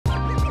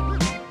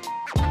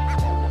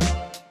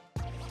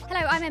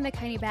I'm Emma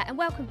Conybeare and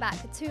welcome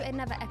back to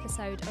another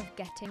episode of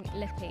Getting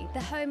Lippy,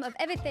 the home of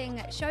everything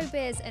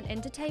showbiz and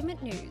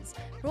entertainment news,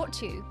 brought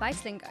to you by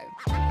Slingo.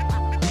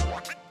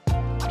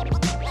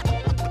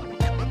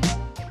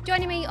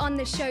 Joining me on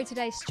the show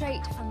today,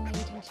 straight from Made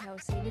in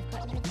Chelsea, we've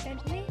got Olivia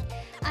Bentley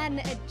and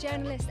a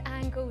journalist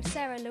angle,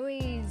 Sarah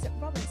Louise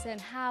Robertson.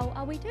 How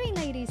are we doing,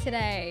 ladies,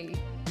 today?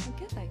 I'm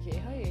good, thank you.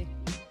 How are you?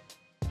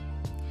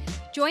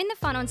 Join the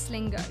fun on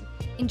Slingo.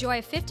 Enjoy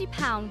a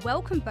 £50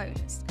 welcome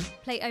bonus.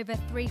 Play over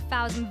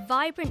 3,000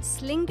 vibrant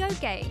Slingo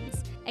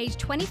games. Age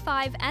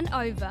 25 and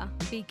over.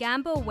 Be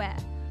gamble aware.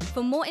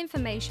 For more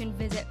information,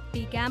 visit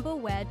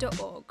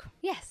begambleaware.org.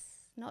 Yes,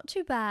 not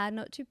too bad,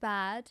 not too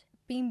bad.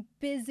 Been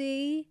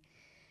busy.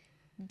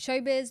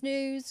 Showbiz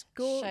news.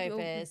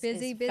 Showbiz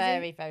busy. is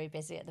very, very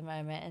busy at the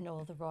moment, and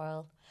all the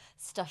royal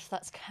stuff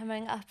that's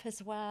coming up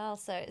as well.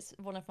 So it's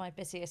one of my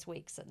busiest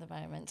weeks at the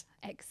moment.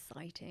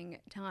 Exciting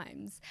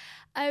times.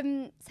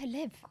 So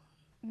Liv,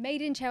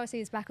 Made in Chelsea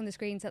is back on the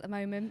screens at the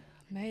moment.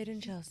 Made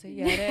in Chelsea,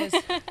 yeah, it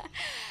is.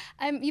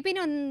 You've been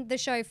on the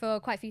show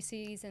for quite a few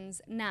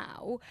seasons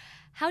now.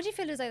 How do you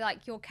feel as though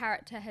like your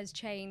character has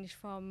changed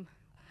from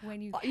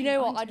when you? You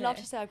know what? I'd love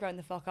to say I've grown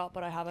the fuck up,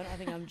 but I haven't. I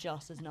think I'm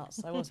just as nuts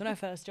as I was when I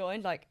first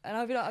joined. And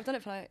I've done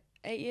it for like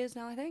 8 years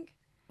now, I think.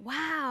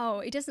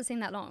 Wow, it doesn't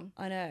seem that long.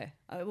 I know,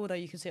 although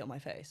you can see it on my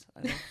face.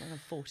 I'm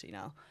 40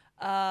 now.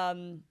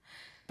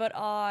 But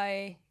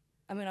I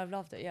mean, I've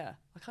loved it. Yeah,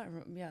 I can't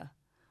remember. Yeah.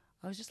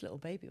 I was just a little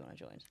baby when I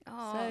joined.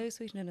 Aww. So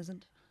sweet and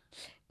innocent.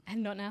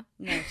 And not now.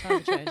 No,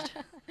 times have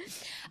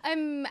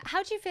changed.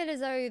 How do you feel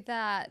as though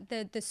that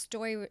the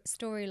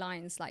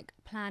storylines like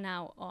plan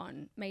out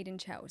on Made in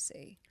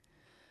Chelsea?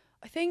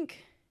 I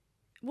think,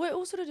 well, it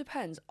all sort of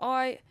depends.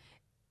 I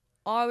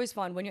always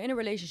find when you're in a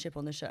relationship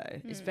on the show,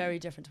 it's very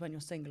different to when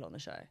you're single on the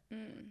show.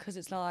 Because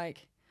it's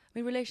like, I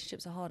mean,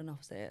 relationships are hard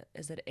enough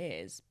as it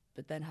is,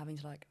 but then having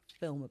to like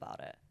film about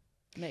it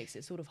makes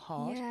it sort of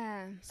hard.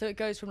 Yeah. So it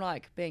goes from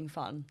like being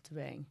fun to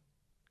being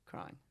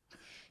crying.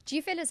 Do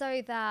you feel as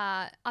though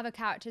that other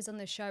characters on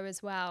the show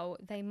as well,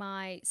 they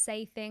might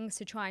say things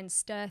to try and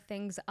stir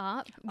things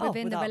up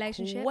within the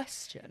relationship?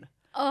 Question.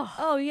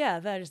 Oh Yeah,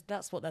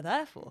 that's what they're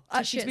there for.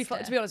 Actually,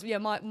 to be honest, yeah,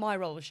 my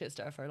role was shit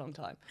stir for a long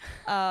time.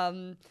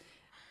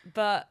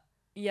 But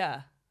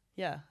yeah,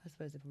 I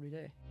suppose they probably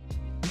do.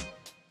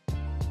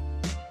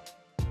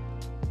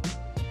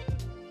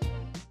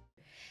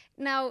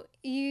 Now,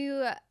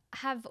 you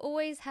have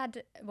always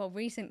had, well,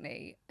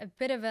 recently, a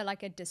bit of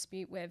a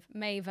dispute with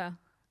Maeva.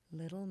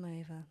 Little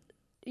Maeva.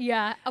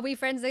 Yeah. Are we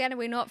friends again? Are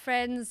we not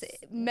friends?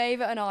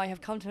 Maeva and I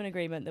have come to an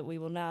agreement that we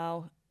will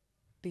now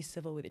be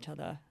civil with each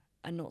other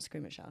and not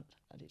scream and shout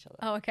at each other.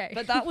 Oh, okay.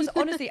 But that was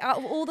honestly, out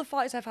of all the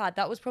fights I've had,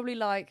 that was probably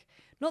like,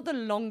 not the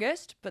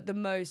longest, but the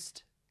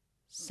most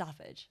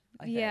savage,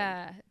 I think.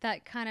 Yeah,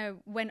 that kind of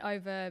went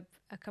over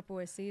a couple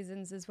of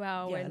seasons as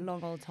well. Yeah, a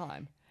long old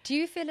time. Do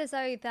you feel as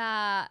though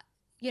that,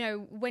 you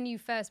know, when you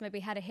first maybe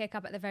had a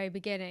hiccup at the very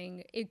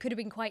beginning, it could have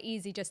been quite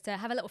easy just to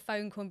have a little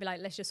phone call and be like,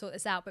 let's just sort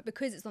this out. But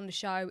because it's on the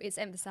show, it's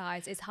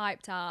emphasised, it's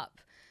hyped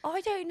up. I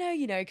don't know,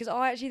 you know, because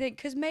I actually think,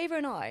 because Maeva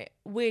and I,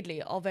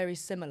 weirdly, are very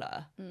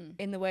similar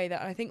in the way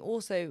that I think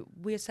also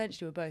we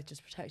essentially were both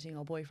just protecting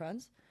our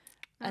boyfriends.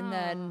 And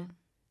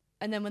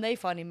then when they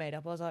finally made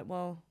up, I was like,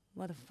 well,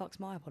 where the fuck's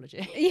my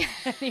apology? Yeah.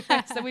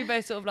 Anyway, so we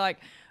both sort of like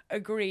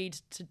agreed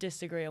to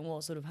disagree on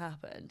what sort of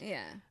happened.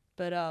 Yeah.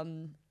 But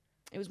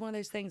it was one of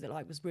those things that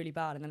like was really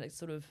bad, and then it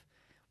sort of,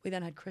 we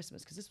then had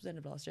Christmas because this was the end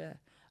of last year.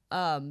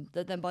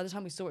 That then by the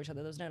time we saw each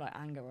other, there was no like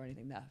anger or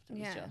anything left. It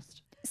was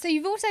just. So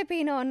you've also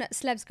been on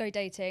Celebs Go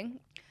Dating.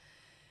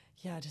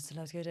 Yeah, just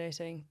Celebs Go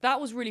Dating.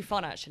 That was really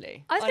fun,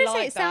 actually. I was going to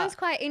say, it sounds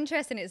quite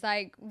interesting. It's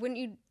like, wouldn't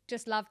you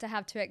just love to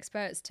have two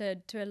experts to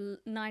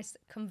a nice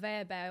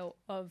conveyor belt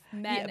of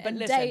men and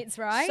listen, dates,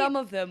 right? Some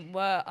of them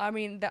were, I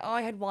mean,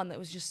 I had one that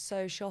was just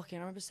so shocking.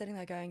 I remember sitting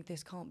there going,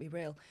 this can't be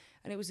real.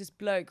 And it was this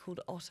bloke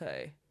called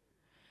Otto.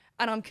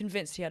 And I'm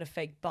convinced he had a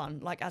fake bun,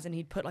 like as in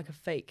he'd put like a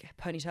fake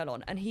ponytail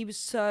on. And he was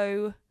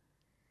so,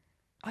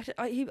 I can't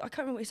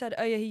remember what he said.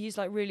 Oh yeah, he used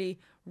like really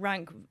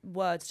rank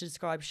words to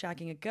describe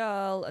shagging a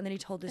girl. And then he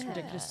told this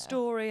ridiculous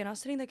story. And I was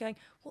sitting there going,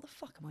 what the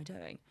fuck am I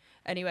doing?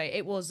 Anyway,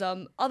 it was,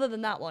 other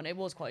than that one, it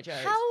was quite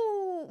jarring.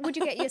 How would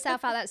you get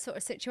yourself out of that sort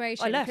of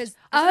situation? I left. Because,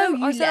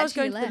 I said I was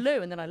going to the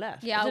loo and then I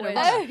left. Yeah, I would.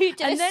 Oh, he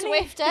did a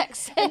swift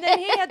exit. And then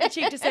he had the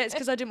cheek to say it's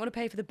because I didn't want to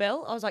pay for the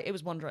bill. I was like, it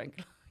was one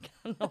drink.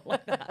 Not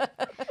like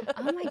that.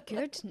 Oh my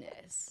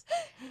goodness.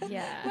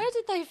 Yeah. Where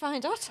did they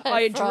find Otto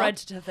I from? dread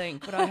to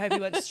think, but I hope he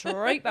went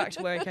straight back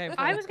to where he came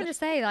from. I was going to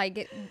say,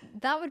 like,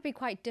 that would be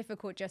quite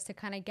difficult just to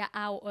kind of get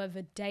out of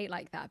a date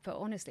like that. But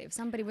honestly, if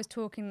somebody was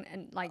talking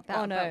and like that,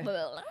 oh no.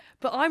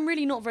 But I'm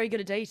really not very good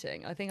at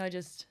dating. I think I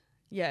just,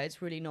 yeah,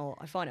 it's really not.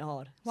 I find it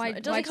hard. Why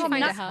do you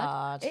find it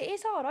hard? It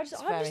is hard. I'm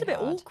just a bit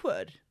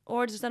awkward.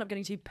 Or I just end up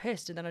getting too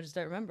pissed and then I just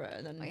don't remember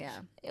it. And then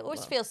It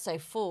always feels so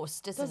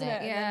forced, doesn't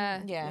it?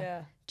 Yeah.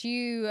 Yeah. Do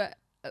you,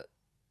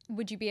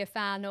 would you be a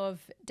fan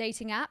of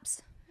dating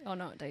apps or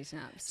not dating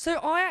apps? So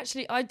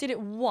I did it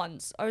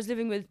once. I was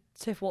living with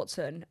Tiff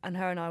Watson, and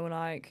her and I were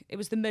like, it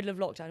was the middle of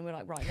lockdown, and we were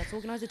like, right, let's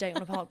organise a date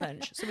on a park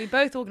bench. So we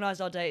both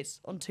organised our dates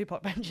on 2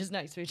 park benches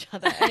next to each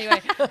other.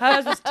 Anyway,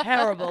 hers was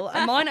terrible,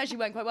 and mine actually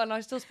went quite well, and I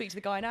still speak to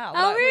the guy now.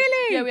 Oh,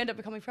 really? Yeah, we ended up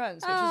becoming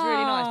friends, which was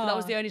really nice, but that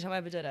was the only time I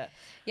ever did it.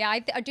 Yeah, I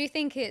do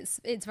think it's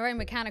very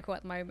mechanical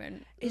at the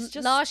moment. It's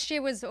just... Last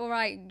year was all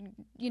right,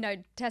 you know,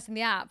 testing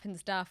the app and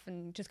stuff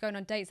and just going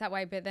on dates that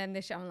way, but then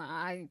this year I'm like,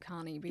 I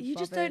can't even be bothered. You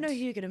just don't know who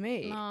you're going to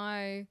meet.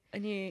 No.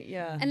 And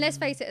yeah. And let's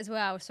face it as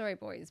well, sorry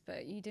boys,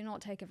 but you do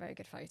not take a very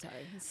good photo.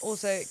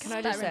 Also, can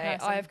I just say,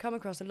 I have come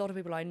across a lot of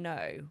people I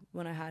know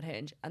when I had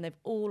Hinge, and they've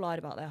all lied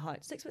about their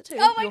height. 6'2",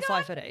 you're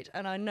 5'8",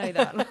 and I know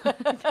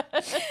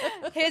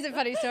that. Here's a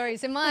funny story.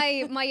 So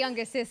my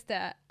younger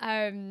sister,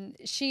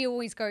 she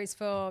always goes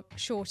for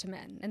shorter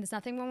men, and there's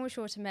nothing wrong with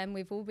shorter men.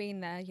 We've all been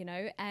there, you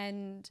know.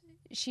 And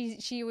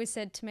she always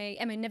said to me,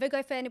 Emma, never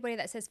go for anybody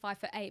that says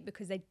 5'8",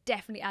 because they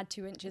definitely add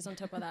 2 inches on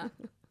top of that.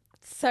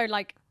 So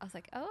like, I was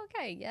like, oh,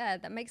 okay, yeah,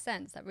 that makes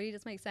sense. That really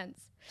does make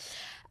sense.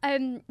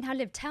 Now,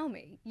 Liv, tell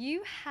me,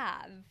 you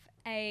have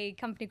a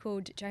company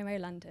called Jomo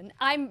London.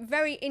 I'm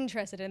very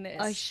interested in this.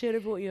 I should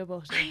have bought you a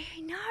bottle.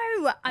 I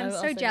know. I'm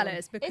so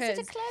jealous because... Is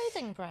it a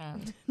clothing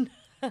brand?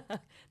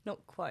 Not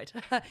quite.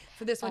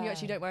 For this one, you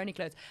actually don't wear any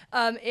clothes.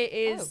 It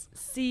is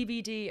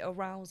CBD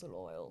arousal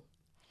oil.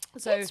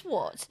 So it's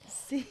what?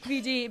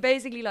 CBD,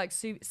 basically like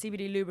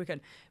CBD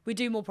lubricant. We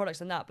do more products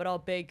than that, but our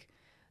big...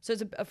 So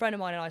it's a friend of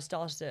mine and I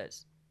started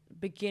it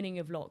beginning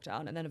of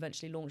lockdown and then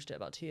eventually launched it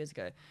about 2 years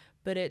ago.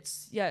 But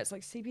it's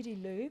like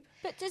CBD lube.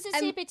 But does the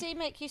CBD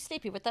make you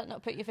sleepy? Would that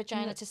not put your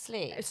vagina to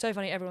sleep? It's so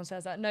funny, everyone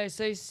says that. No,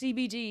 so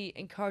CBD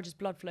encourages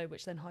blood flow,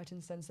 which then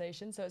heightens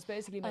sensation. So it's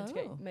basically meant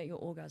to make your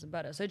orgasm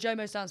better. So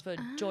JOMO stands for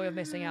joy of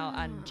missing out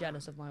and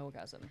jealous of my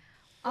orgasm.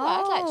 Oh,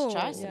 I'd like to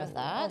try some of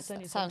that.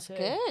 That sounds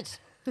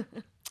good.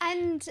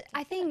 And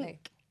I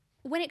think...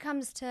 when it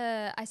comes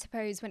to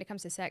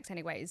sex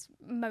anyways,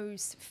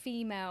 most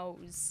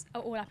females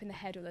are all up in the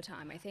head all the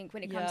time. I think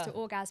when it comes to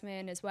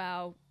orgasming as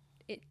well,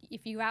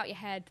 if you're out your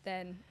head,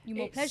 then you're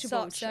more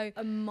pleasurable. It's such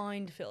a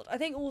minefield. I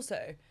think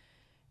also,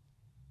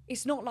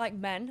 it's not like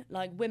men,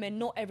 like women,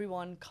 not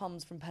everyone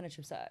comes from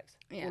penetrative sex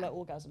or like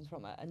orgasms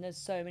from it. And there's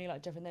so many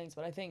like different things.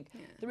 But I think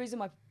the reason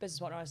my business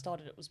partner and I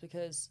started it was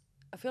because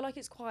I feel like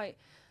it's quite,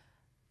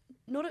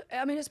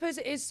 I suppose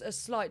it is a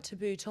slight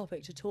taboo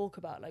topic to talk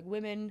about. Like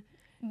women...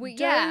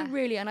 don't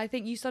really, and I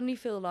think you suddenly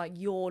feel like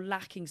you're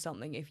lacking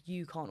something if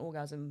you can't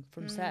orgasm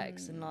from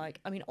sex. And like,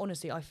 I mean,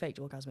 honestly, I faked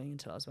orgasming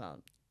until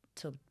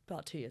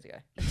about 2 years ago,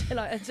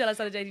 until I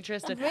started dating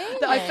Tristan.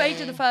 Really? I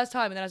faked it the first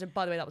time, and then I said,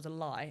 by the way, that was a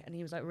lie. And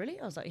he was like, really?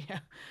 I was like, yeah.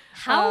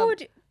 How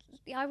would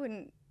I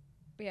wouldn't?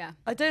 Yeah.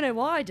 I don't know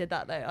why I did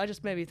that though. I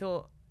just maybe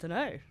thought, don't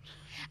know.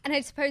 And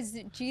I suppose,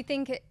 do you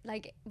think it,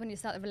 like when you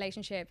start the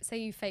relationship, say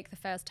you fake the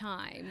first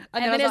time,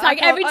 and then it's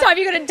like every time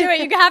you're gonna do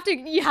it,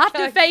 you have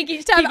to fake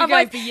each time.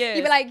 Otherwise,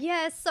 you'd be like,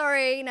 yeah,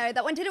 sorry, no,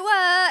 that one didn't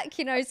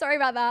work. Sorry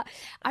about that.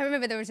 I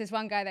remember there was this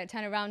one guy that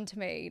turned around to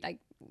me, like,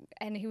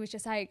 and he was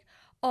just like,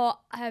 what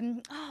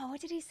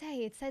did he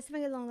say? It said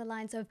something along the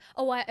lines of,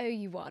 oh, I owe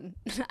you one,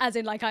 as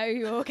in like I owe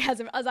you an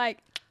orgasm. I was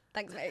like,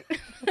 thanks, mate.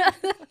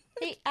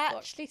 He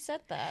actually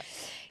said that.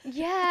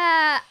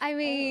 Yeah, I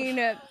mean,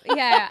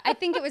 I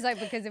think it was like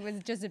because it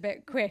was just a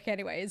bit quick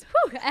anyways.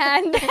 Whew,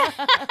 and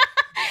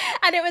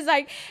and it was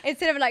like,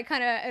 instead of like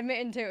kind of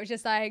admitting to it, it was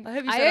just like, I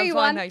hope you said I'm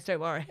fine, thanks, don't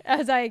worry. I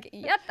was like,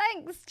 yeah,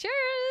 thanks,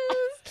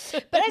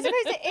 cheers. But I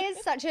suppose it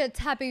is such a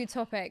taboo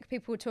topic,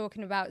 people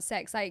talking about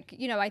sex. Like,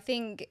 I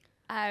think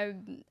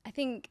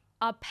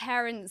our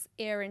parents'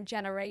 era and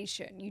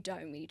generation, you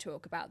don't really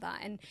talk about that.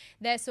 And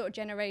their sort of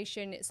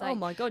generation, it's like... Oh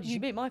my God, you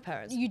should meet my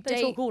parents.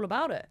 They talk all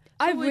about it.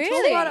 I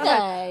really?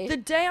 Like, the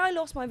day I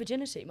lost my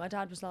virginity, my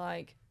dad was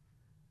like...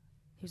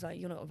 He was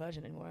like, you're not a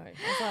virgin anymore, right?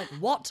 I was like,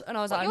 what? And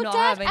I was like, I'm not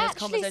having this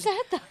conversation. Said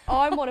that.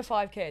 I'm one of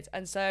 5 kids.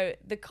 And so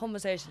the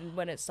conversation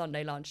when it's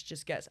Sunday lunch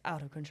just gets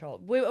out of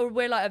control.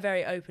 We're like a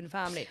very open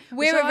family.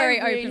 We're a very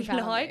open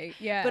family. Like,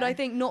 yeah. But I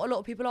think not a lot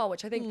of people are,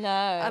 which I think... No,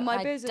 and my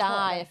I'd business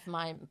die if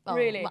my...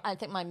 really? I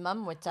think my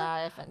mum would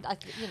die if... I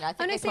think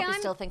honestly, they probably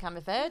still think I'm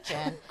a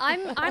virgin. I'm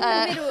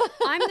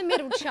the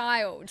middle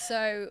child.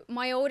 So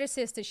my older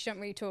sister, she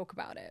doesn't really talk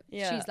about it.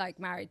 Yeah. She's like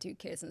married, 2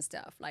 kids and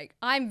stuff. Like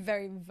I'm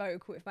very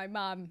vocal with my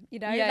mum,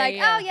 oh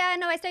yeah,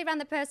 no, I stayed around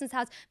the person's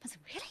house. I was like,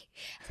 really?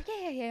 I was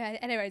like, yeah.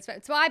 Anyways,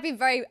 so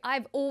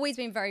I've always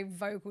been very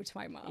vocal to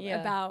my mum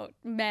about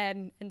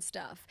men and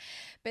stuff.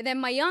 But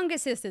then my younger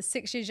sister,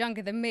 6 years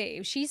younger than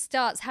me, she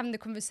starts having the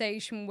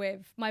conversation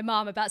with my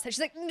mum about sex. She's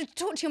like,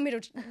 talk to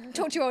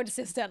your older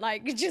sister.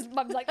 Like,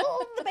 mum's like,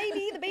 oh, the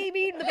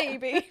baby.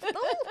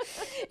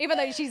 Even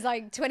though she's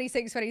like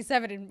 26,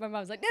 27, and my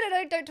mum's like,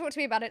 no, don't talk to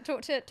me about it.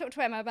 Talk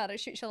to Emma about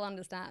it. She'll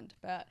understand.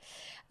 But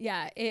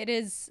yeah, it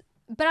is.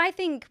 But I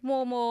think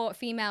more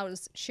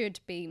females should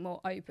be more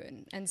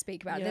open and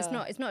speak about it.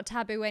 It's not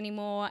taboo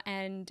anymore,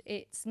 and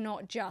it's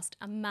not just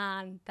a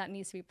man that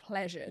needs to be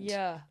pleasured.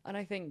 Yeah, and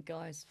I think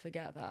guys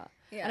forget that.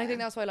 Yeah. And I think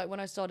that's why, like, when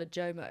I started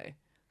JOMO,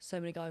 so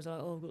many guys are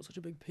like, oh, I've got such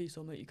a big piece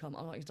on that you come.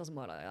 I'm like, it doesn't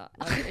work like that.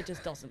 Like, it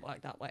just doesn't work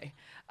that way.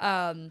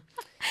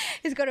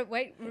 He's got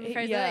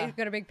he's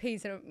got a big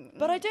piece.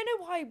 But I don't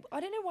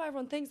know why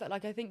everyone thinks that.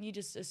 Like, I think you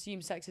just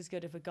assume sex is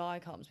good if a guy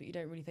comes, but you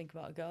don't really think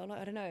about a girl.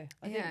 Like, I don't know.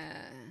 I think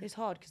it's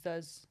hard because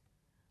there's,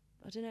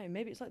 I don't know,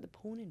 maybe it's like the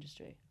porn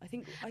industry.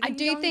 I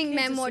do think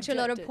men watch a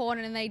lot of porn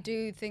and they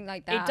do think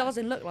like that. It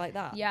doesn't look like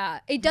that. Yeah,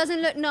 it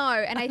doesn't look, no.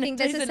 And I think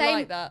there's the same.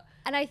 Like that.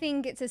 And I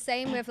think it's the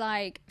same with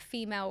like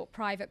female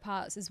private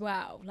parts as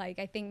well. Like,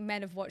 I think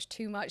men have watched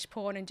too much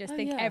porn and just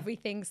think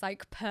everything's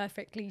like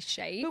perfectly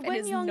shaped. But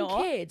when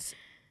young kids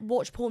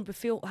watch porn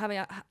before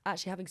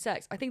actually having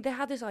sex, I think they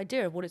have this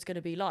idea of what it's going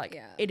to be like.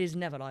 Yeah. It is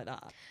never like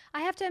that.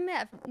 I have to admit,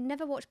 I've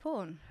never watched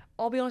porn.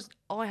 I'll be honest,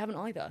 I haven't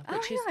either.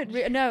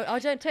 No, I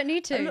don't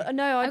need to.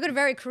 No, I've got a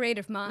very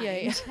creative mind.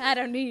 Yeah. I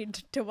don't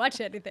need to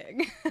watch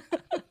anything.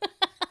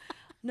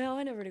 No,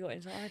 I never really got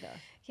into it either.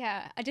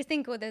 Yeah, I just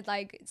think all the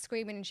like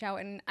screaming and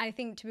shouting. I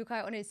think, to be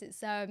quite honest,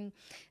 it's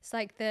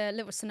like the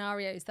little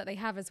scenarios that they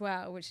have as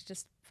well, which is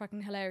just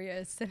fucking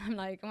hilarious. And I'm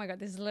like, oh my god,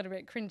 this is a little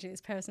bit cringy.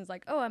 This person's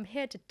like, oh, I'm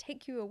here to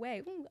take you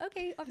away. Ooh,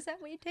 okay, upset,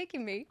 where are you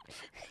taking me?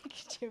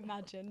 Could you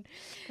imagine?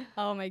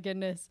 Oh my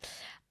goodness.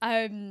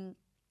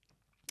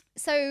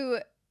 So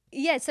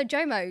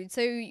Jomo,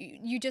 so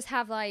you just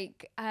have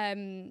like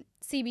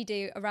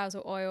CBD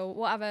arousal oil.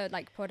 What other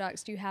like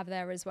products do you have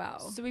there as well?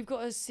 So we've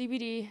got a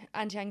CBD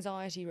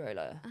anti-anxiety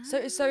roller. So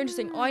it's so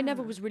interesting. I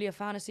never was really a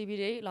fan of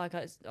CBD. Like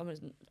I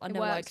never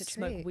liked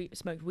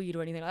smoked weed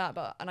or anything like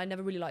that. And I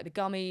never really liked the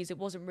gummies. It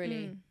wasn't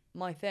really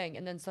my thing.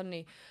 And then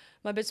suddenly,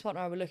 my business partner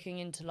and I were looking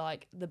into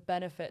like the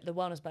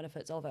wellness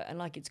benefits of it. And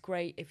like, it's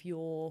great if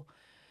you're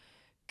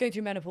going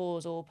through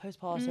menopause or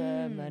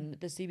postpartum, and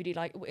the CBD,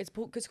 like it's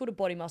called a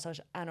body massage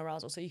and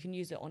arousal, so you can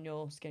use it on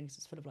your skin because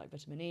it's full of like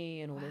vitamin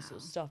E and all this sort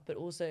of stuff. But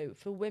also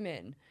for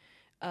women,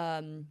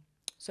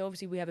 so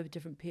obviously we have a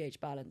different pH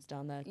balance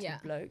down there to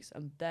blokes,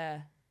 and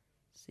their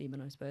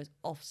semen, I suppose,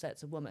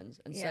 offsets a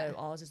woman's, and so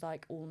ours is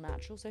like all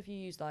natural. So if you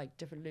use like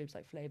different lubes,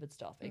 like flavored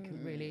stuff, it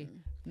can really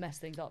mess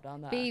things up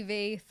down there.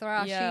 BV,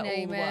 thrush, you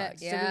name it.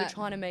 So we were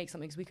trying to make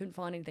something because we couldn't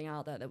find anything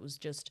out there that was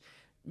just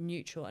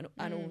neutral and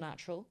all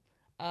natural.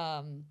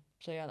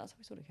 So yeah, that's how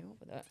we sort of came up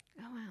with it.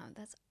 Oh wow,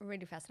 that's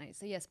really fascinating.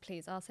 So yes,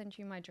 please, I'll send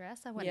you my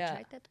dress. I want to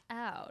check that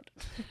out.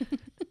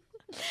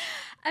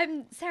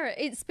 Sarah,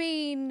 it's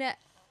been a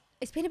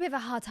bit of a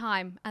hard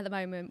time at the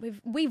moment.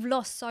 We've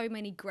lost so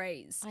many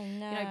greats. I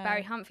know. You know,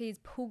 Barry Humphries,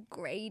 Paul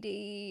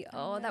Grady.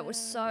 Oh, that was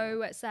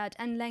so sad.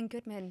 And Len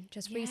Goodman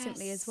just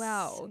recently as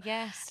well.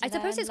 Yes. I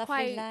suppose it's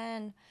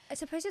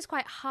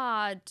quite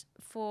hard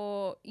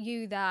for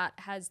you that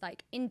has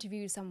like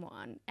interviewed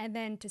someone and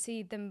then to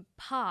see them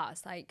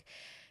pass. Like,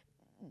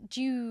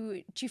 do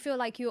you feel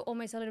like you're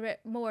almost a little bit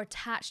more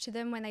attached to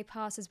them when they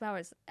pass as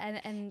well?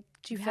 And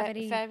do you have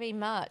any? Very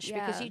much,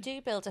 because you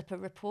do build up a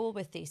rapport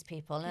with these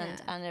people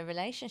and a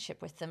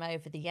relationship with them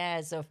over the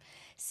years of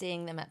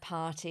seeing them at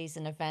parties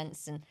and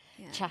events and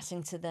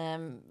chatting to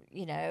them,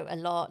 you know, a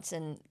lot.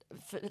 And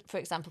for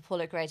example,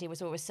 Paul O'Grady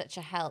was always such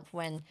a help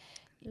when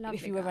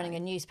if you were running a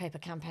newspaper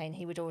campaign,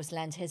 he would always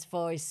lend his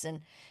voice and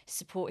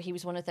support. He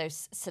was one of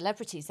those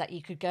celebrities that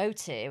you could go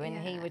to, and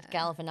he would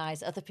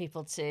galvanise other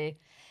people to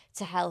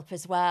help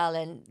as well.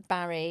 And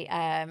Barry,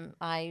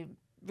 I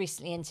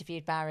recently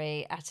interviewed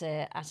Barry at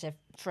a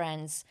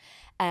friend's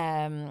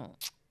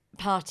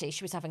party.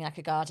 She was having like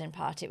a garden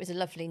party. It was a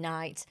lovely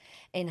night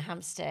in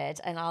Hampstead,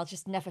 and I'll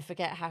just never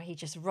forget how he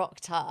just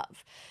rocked up.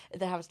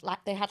 They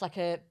had like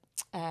a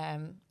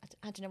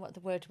I don't know what the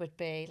word would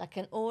be, like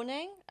an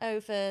awning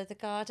over the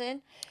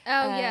garden.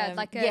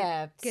 Like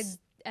a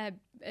gazebo.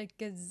 It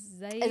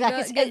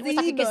was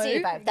like a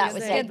gazebo. That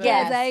was it.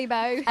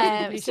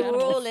 Gazebo. So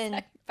we're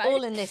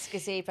all in this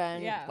gazebo,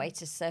 and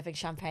waiters serving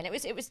champagne.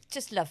 It was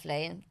just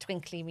lovely, and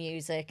twinkly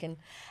music and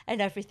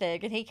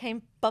everything. And he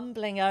came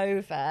bumbling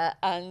over,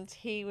 and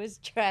he was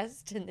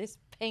dressed in this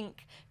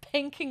pink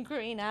and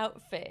green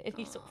outfit, and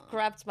he sort of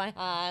grabbed my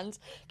hand,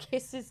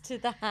 kisses to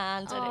the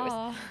hand,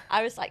 and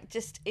I was like,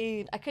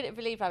 I couldn't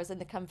believe I was in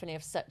the company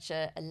of such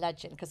a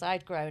legend, because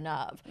I'd grown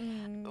up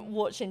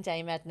watching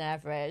Dame Edna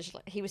Everage.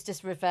 Like, he was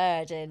just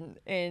revered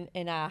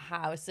in our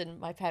house, and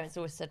my parents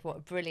always said what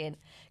a brilliant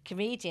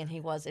comedian he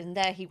was, and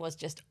there he was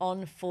just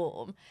on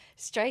form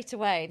straight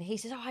away, and he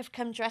said, I've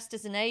come dressed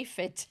as an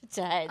aphid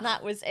today, and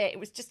that was it. It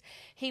was just,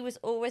 he was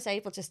always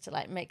able just to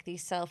like make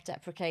these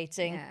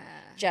self-deprecating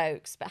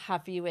jokes, but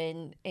have you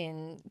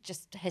in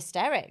just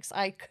hysterics.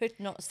 I could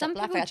not stop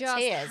laughing. Some people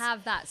just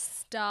have that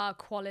star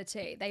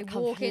quality. They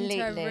walk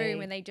into a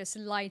room and they just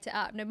light it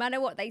up. No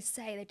matter what they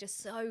say, they're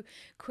just so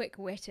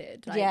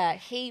quick-witted. Like,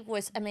 he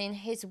was, I mean,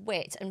 his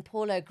wit, and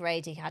Paul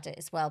O'Grady had it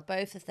as well.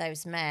 Both of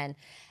those men.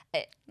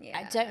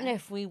 I don't know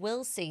if we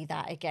will see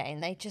that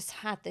again. They just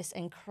had this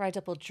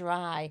incredible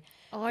dry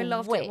I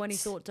loved it when he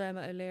thought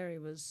Dermot O'Leary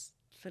was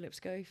Philip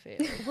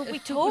Schofield. Well, we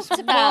talked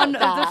about one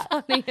that.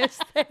 of the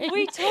funniest things.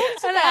 We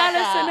talked and about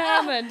Alison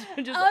that.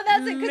 Hammond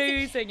just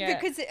losing it.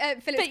 Because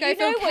Philip But you Schofield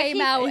know what came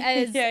he- out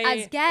as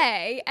Yeah.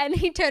 gay, and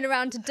he turned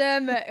around to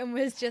Dermot and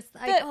was just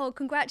like, "Oh,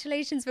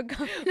 congratulations for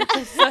coming."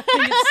 It's so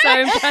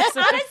impressive.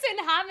 Alison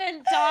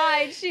Hammond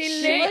died. She I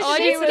she did some of those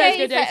gave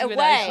good dates it with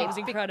her. She away was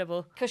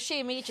incredible. because she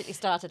immediately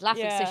started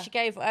laughing, Yeah. so she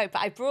gave it away.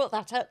 But I brought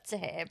that up to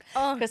him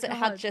Oh, because it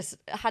God.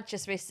 had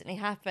just recently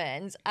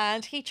happened,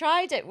 and he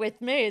tried it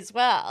with me as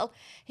well.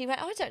 He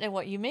went, "Oh, I don't know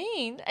what you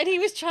mean," and he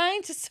was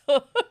trying to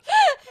sort of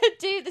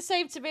do the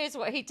same to me as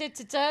what he did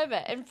to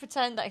Dermot and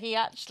pretend that he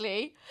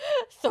actually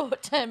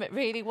thought Dermot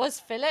really was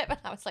Philip. And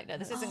I was like, "No,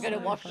 this isn't going to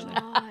wash."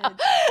 God.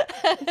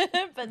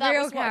 But that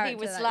Real was what he character,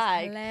 was that's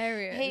like.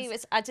 hilarious. He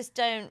was. I just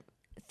don't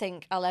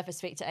think I'll ever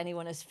speak to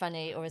anyone as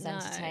funny or as No.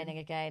 entertaining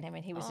again. I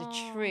mean, he was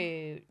a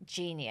true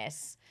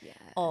genius Yeah.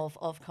 of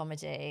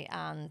comedy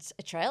and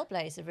a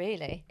trailblazer,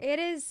 really. It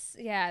is,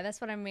 yeah, that's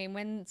what I mean.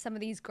 When some of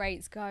these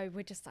greats go,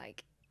 we're just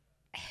like,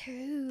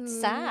 who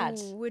Sad.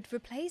 would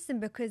replace them,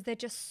 because they're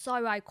just so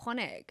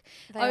iconic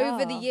They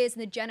over the are. years,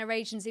 and the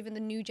generations, even the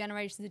new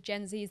generations, the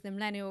Gen Zs, the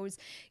millennials,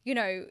 you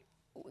know,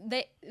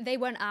 they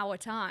weren't our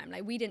time.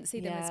 Like, we didn't see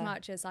them as Yeah.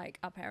 much as like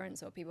our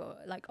parents or people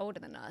like older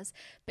than us,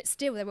 but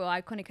still they were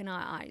iconic in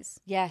our eyes.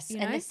 Yes, You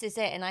and know? this is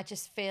it. And I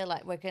just feel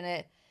like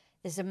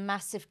there's a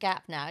massive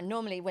gap now. And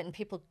normally when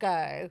people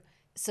go,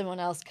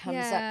 someone else comes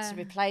up Yeah. to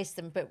replace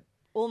them. But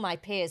all my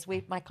peers,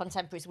 my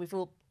contemporaries, we've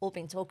all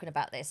been talking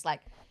about this.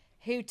 Like,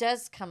 who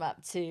does come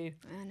up to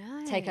I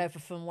know. take over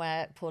from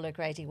where Paul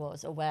O'Grady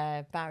was or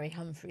where Barry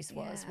Humphries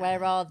was? Yeah.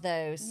 Where are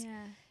those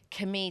Yeah.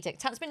 comedic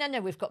talents? I mean, I know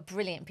we've got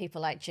brilliant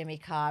people like Jimmy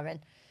Carr and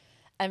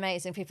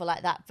amazing people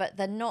like that, but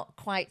they're not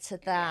quite to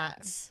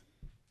that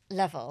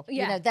level.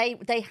 Yeah. You know,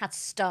 they had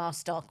star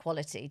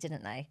quality,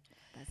 didn't they?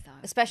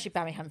 Especially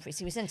Barry Humphries.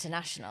 He was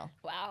international.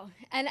 Wow.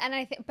 And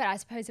I think, but I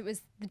suppose it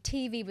was, the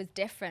TV was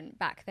different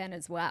back then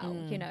as well.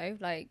 You know,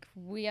 like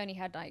we only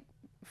had like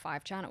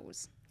 5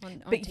 channels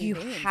on But TV you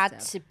and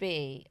had stuff. to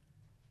be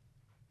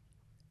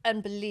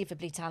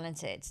unbelievably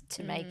talented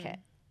to make it.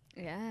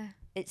 Yeah.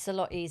 It's a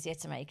lot easier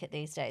to make it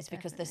these days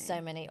because there's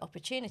so many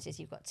opportunities.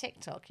 You've got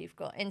TikTok, you've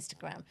got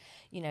Instagram,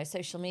 you know,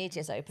 social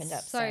media's opened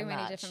up so many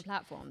much. different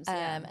platforms.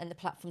 Yeah. And the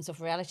platforms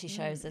of reality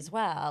shows as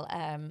well.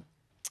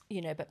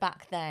 You know, but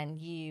back then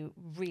you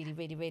really,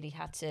 really, really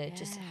had to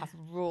just have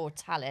raw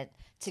talent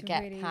to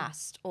get really-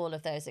 past all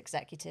of those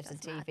executives and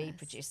TV madness.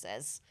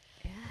 producers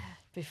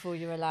before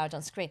you're allowed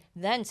on screen.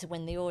 Then to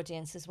win the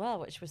audience as well,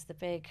 which was the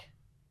big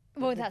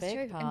Well, the that's big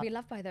true. And part. be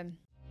loved by them.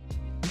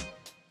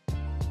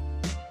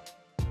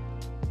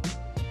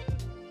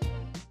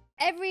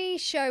 Every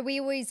show, we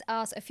always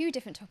ask a few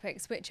different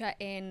topics which are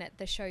in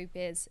the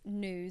showbiz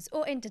news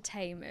or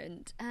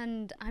entertainment.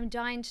 And I'm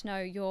dying to know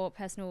your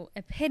personal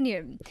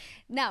opinion.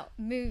 Now,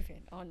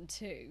 moving on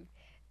to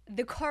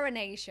the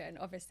coronation,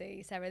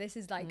 obviously, Sarah, this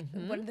is like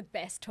one of the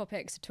best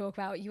topics to talk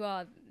about. You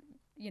are,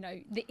 you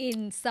know, the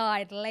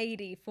inside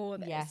lady for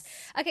this. Yes.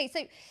 Okay, so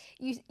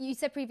you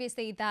said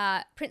previously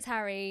that Prince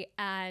Harry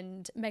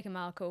and Meghan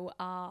Markle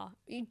are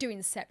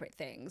doing separate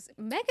things.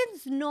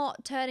 Meghan's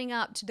not turning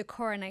up to the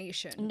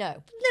coronation. No. A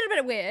little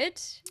bit weird.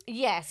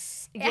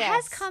 Yes. It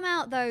has come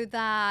out though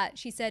that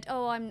she said,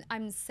 "Oh,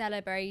 I'm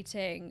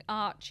celebrating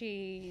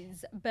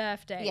Archie's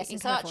birthday Yes, in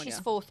it's California."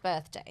 Archie's 4th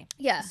birthday.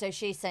 Yeah. So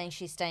she's saying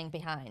she's staying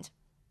behind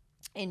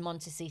in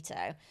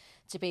Montecito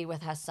to be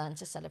with her son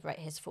to celebrate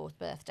his 4th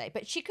birthday.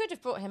 But she could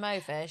have brought him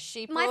over.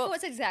 My brought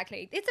thoughts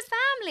exactly. It's a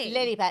family.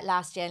 Lilybet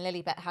last year, and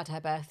Lilybet had her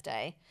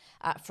birthday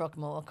at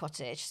Frogmore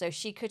Cottage. So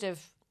she could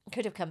have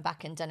come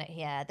back and done it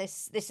here.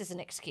 This is an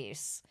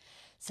excuse.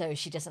 So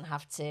she doesn't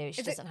have to.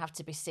 She doesn't have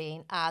to be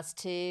seen as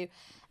to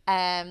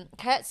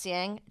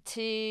curtsying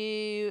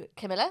to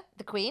Camilla,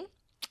 the Queen,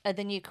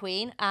 the new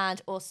Queen,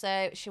 and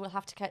also she will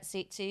have to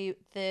curtsy to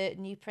the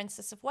new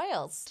Princess of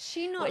Wales.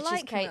 She not which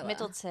like is Kate Camilla?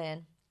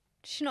 Middleton.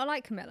 Does she not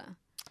like Camilla?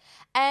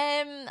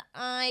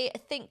 I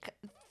think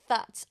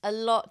that a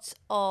lot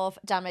of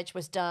damage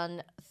was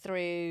done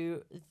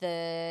through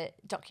the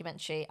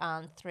documentary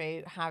and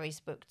through Harry's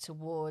book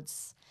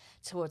towards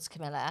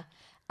Camilla.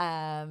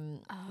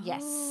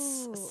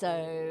 Yes,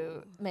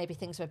 so maybe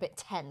things were a bit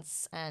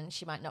tense, and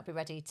she might not be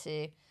ready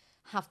to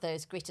have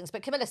those greetings.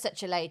 But Camilla's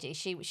such a lady;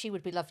 she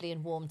would be lovely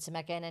and warm to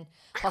Meghan and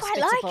quite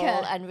hospitable like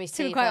her, and to be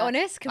receive quite her.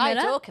 honest, Camilla.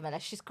 I adore Camilla.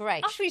 She's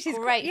great. I think she's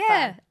great.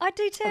 Yeah, fun. I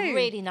do too. A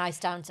really nice,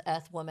 down to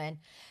earth woman.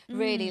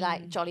 Really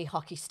like jolly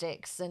hockey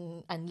sticks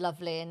and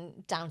lovely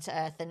and down to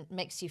earth, and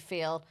makes you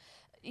feel,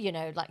 you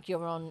know, like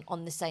you're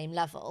on the same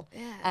level.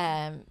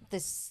 Yeah.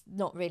 There's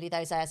not really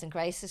those airs and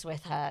graces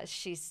with her.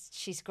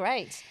 She's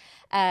great.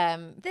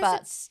 There's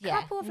But a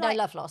yeah, couple of, no like,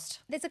 love lost.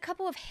 There's a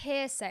couple of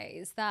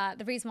hearsays that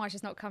the reason why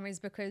she's not coming is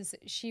because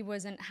she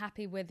wasn't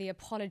happy with the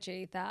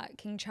apology that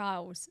King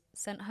Charles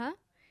sent her.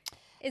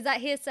 Is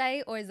that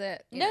hearsay or is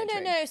it? No.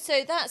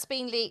 So that's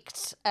been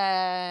leaked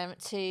to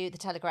the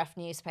Telegraph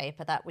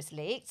newspaper. That was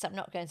leaked. So I'm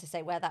not going to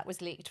say where that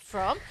was leaked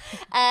from.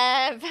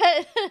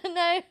 But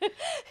no,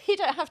 you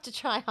don't have to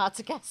try hard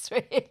to guess,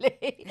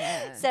 really.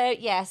 Yeah. So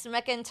yes,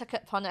 Meghan took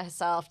it upon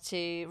herself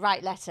to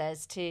write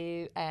letters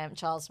to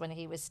Charles when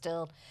he was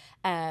still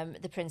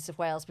the Prince of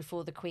Wales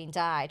before the Queen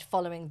died,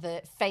 following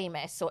the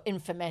famous or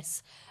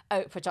infamous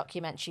Oprah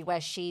documentary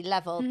where she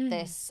levelled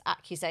this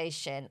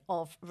accusation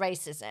of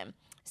racism,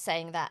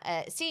 saying that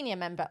a senior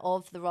member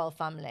of the royal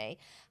family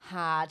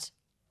had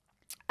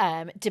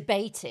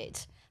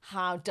debated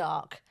how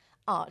dark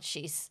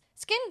Archie's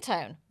skin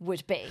tone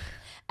would be.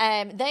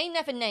 They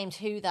never named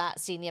who that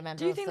senior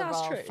member of the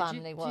royal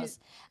family was.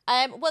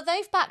 Well,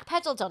 they've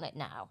backpedaled on it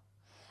now.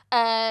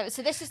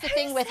 So this is the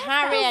thing with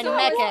Harry and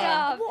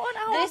Meghan. What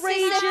an outrageous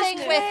This is the thing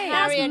with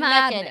Harry and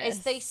Meghan is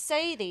they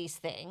say these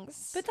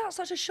things. But that's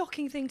such a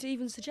shocking thing to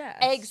even suggest.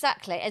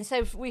 Exactly. And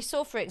so we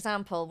saw, for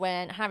example,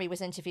 when Harry was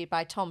interviewed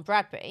by Tom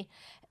Bradbury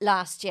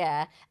last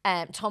year,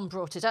 Tom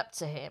brought it up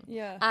to him.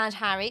 Yeah. And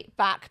Harry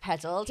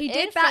backpedaled. He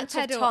did in front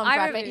of backpedal. Tom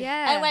Bradbury.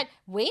 Yeah. And went,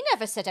 we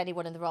never said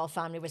anyone in the royal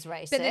family was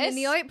racist. But then in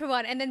the Oprah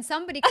one, and then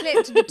somebody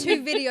clipped the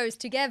two videos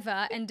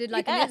together and did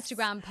like an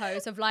Instagram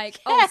post of like,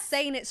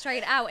 saying it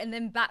straight out and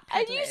then backpedaling.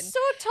 And you saw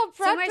Tom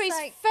Bradbury's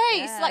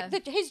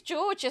face, his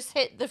jaw just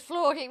hit the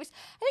floor. I think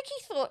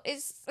he thought,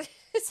 is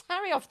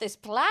Harry off this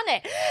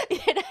planet?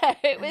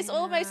 It was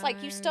almost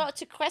like you start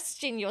to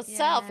question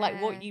yourself,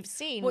 like what you've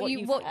seen, what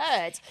you've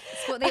heard.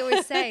 It's what they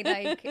always say,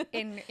 like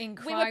in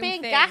crime we were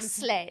being things,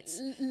 gaslit.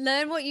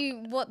 Learn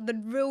what the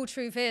real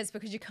truth is,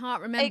 because you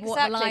can't remember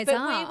what the lies but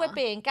are. we were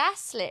being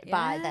gaslit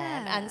by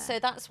them, and so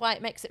that's why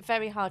it makes it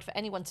very hard for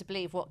anyone to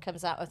believe what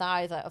comes out of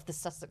either of the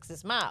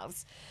Sussexes'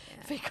 mouths,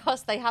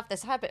 because they have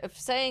this habit of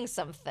saying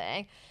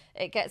something.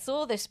 It gets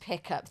all this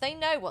pickup. They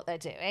know what they're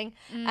doing.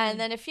 And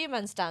then a few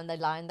months down the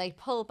line, they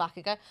pull back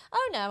and go,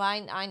 oh, no,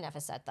 I never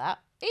said that.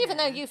 Even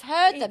though you've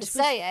heard them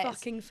say it. It was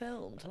fucking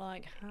filmed.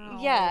 Like, how?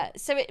 Yeah,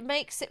 so it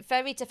makes it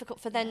very difficult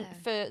for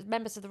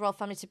members of the royal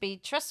family to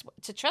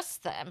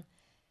trust them.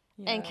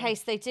 In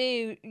case they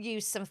do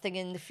use something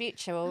in the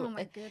future or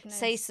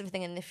say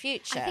something in the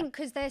future. I think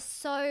because they're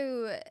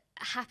so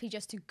happy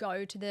just to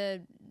go to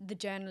the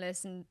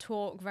journalists and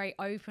talk very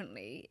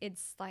openly,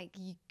 it's like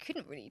you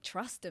couldn't really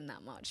trust them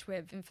that much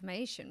with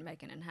information,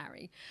 Meghan and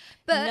Harry.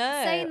 But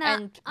saying that,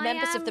 and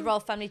members of the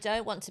royal family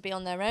don't want to be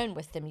on their own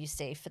with them, you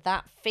see, for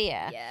that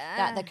fear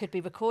that there could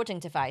be recording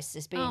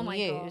devices being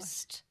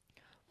used.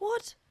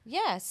 What?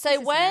 Yeah,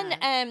 so when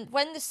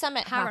the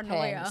summit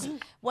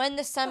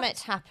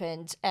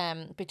happened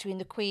between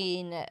the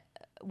Queen,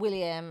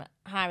 William,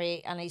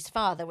 Harry and his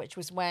father, which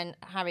was when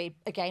Harry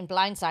again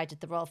blindsided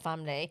the royal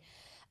family,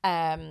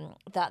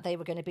 that they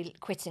were going to be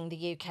quitting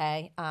the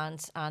UK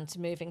and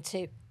moving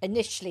to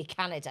initially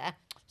Canada.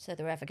 So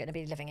they were ever going to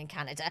be living in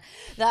Canada.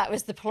 That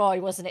was the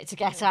ploy, wasn't it, to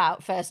get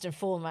out first and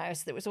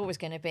foremost. That was always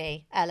going to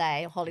be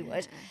LA or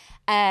Hollywood.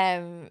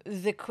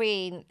 The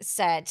Queen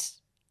said,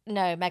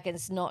 no,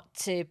 Meghan's not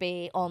to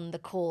be on the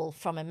call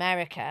from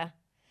America,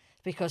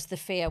 because the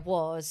fear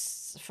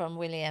was from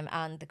William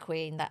and the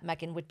Queen that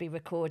Meghan would be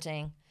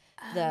recording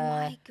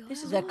the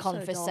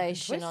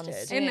conversation on Zoom.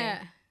 Isn't it?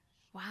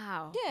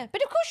 Wow. Yeah,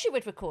 but of course she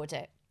would record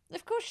it.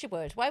 Of course she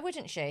would. Why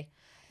wouldn't she?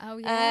 Oh,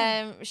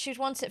 yeah. She'd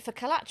want it for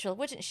collateral,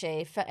 wouldn't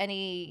she? For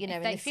any,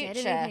 in the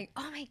future.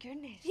 Oh, my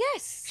goodness.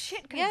 Yes.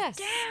 Shit goes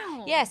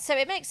down. Yes, so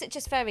it makes it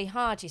just very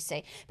hard, you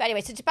see. But anyway,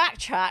 so to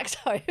backtrack,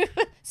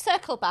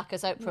 circle back,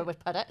 as Oprah would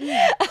put it.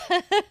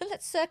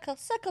 Let's circle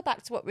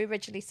back to what we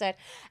originally said.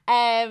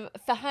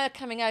 For her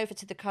coming over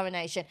to the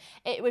coronation,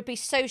 it would be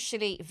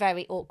socially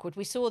very awkward.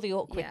 We saw the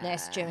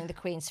awkwardness during the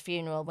Queen's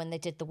funeral when they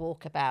did the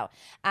walkabout.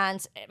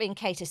 And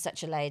Kate is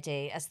such a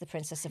lady, as the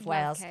Princess of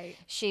Wales. Kate.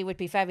 She would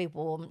be very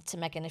warm to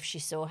Meghan if she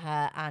saw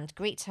her and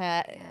greet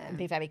her and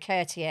be very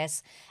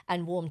courteous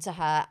and warm to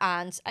her.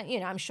 And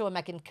I'm sure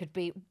Meghan could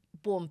be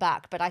warm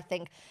back, but I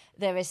think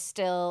there is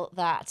still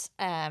that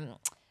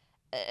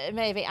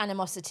maybe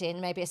animosity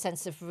and maybe a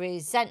sense of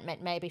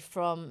resentment maybe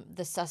from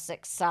the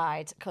Sussex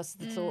side, because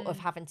the thought of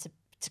having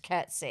to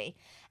curtsy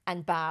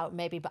and bow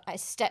maybe a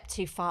step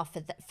too far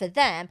for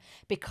them,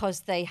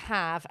 because they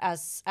have,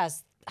 as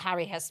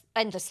Harry has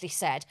endlessly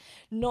said,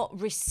 not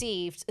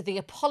received the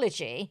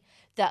apology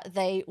that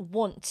they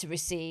want to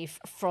receive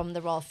from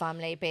the royal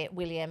family, be it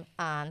William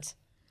and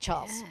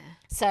Charles. Yeah.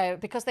 So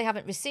because they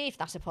haven't received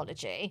that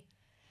apology,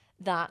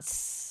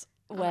 that's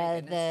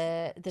where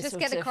the just sort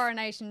get the of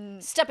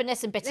coronation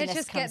stubbornness and bitterness let's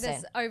just comes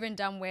get this over and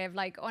done with.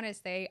 Like,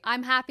 honestly,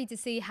 I'm happy to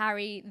see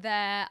Harry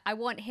there. I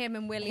want him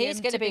and William.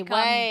 He's going to be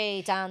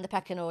way down the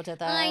pecking order,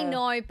 though. I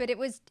know, but it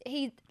was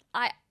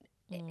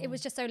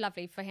just so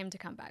lovely for him to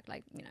come back.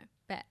 Like,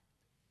 but.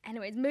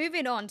 Anyways,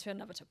 moving on to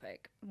another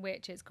topic,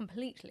 which is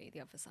completely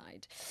the other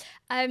side.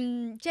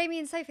 Jamie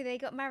and Sophie, they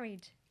got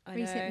married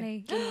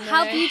recently.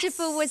 How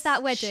beautiful was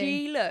that wedding?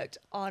 She looked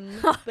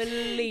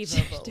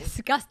unbelievable.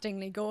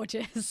 Disgustingly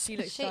gorgeous. She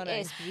looks stunning.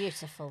 She is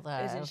beautiful,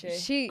 though. Isn't she?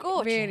 She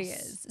Gorgeous. really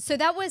is. So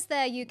that was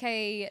their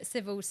UK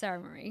civil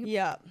ceremony.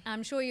 Yeah.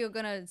 I'm sure you're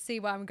going to see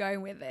where I'm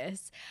going with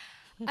this.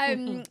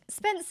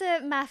 Spencer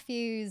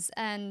Matthews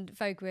and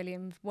Vogue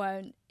Williams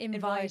weren't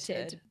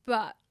invited.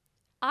 But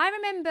I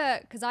remember,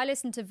 because I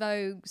listened to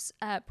Vogue's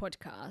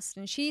podcast,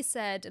 and she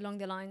said along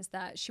the lines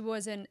that she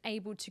wasn't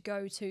able to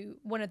go to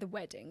one of the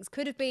weddings.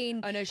 Could have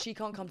been... Oh, no, she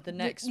can't come to the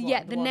next one.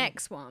 Yeah, the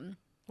next one.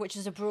 Which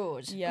is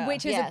abroad. Yeah.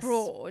 Which is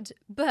abroad.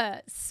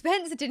 But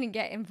Spencer didn't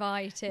get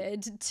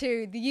invited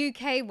to the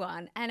UK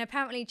one. And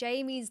apparently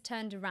Jamie's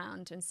turned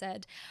around and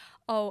said...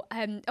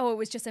 it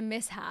was just a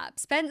mishap.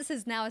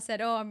 Spencer's now said,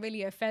 I'm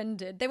really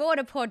offended. They were on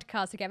a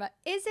podcast together.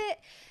 Is it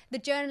the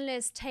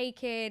journalist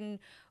taking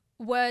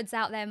words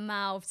out their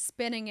mouth,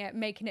 spinning it,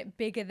 making it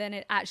bigger than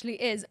it actually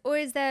is? Or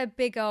is there a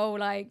big old,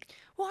 like...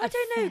 Well, I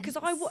don't know, because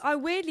I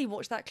weirdly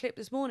watched that clip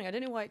this morning. I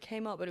don't know why it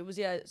came up, but it was,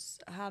 it's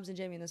Habs and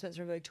Jamie and then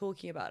Spencer and Vogue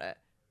talking about it.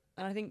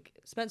 And I think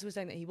Spencer was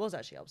saying that he was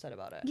actually upset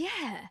about it.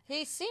 Yeah.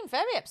 He seemed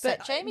very upset.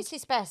 But Jamie's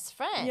his best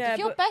friend. Yeah, if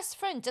your best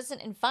friend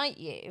doesn't invite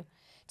you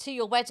to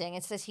your wedding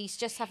and says he's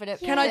just having a...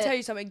 Can I tell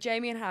you something?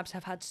 Jamie and Habs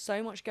have had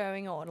so much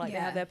going on. Like, they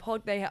have their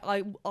pod...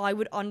 I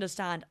would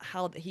understand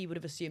how he would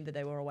have assumed that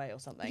they were away or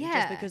something. Yeah.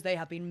 Just because they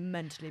have been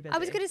mentally busy. I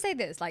was going to say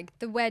this, like,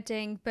 the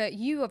wedding, but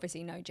you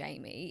obviously know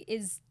Jamie.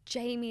 Is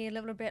Jamie a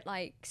little bit,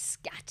 like,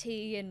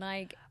 scatty and,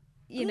 like,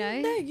 you know?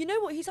 No, you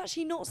know what? He's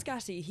actually not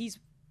scatty.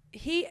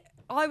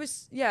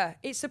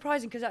 It's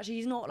surprising because actually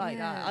he's not like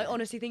that. I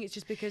honestly think it's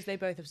just because they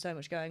both have so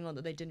much going on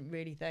that they didn't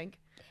really think.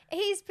 It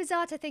is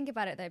bizarre to think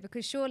about it though,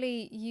 because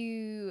surely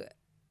you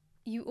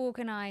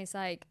organise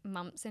like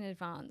months in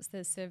advance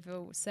the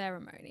civil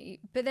ceremony,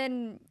 but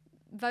then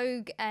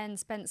Vogue and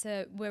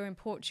Spencer were in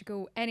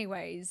Portugal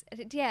anyways.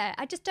 Yeah,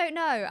 I just don't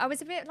know. I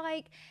was a bit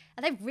like,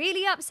 are they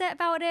really upset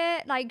about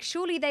it? Like,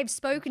 surely they've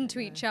spoken to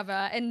each other,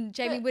 and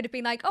Jamie would have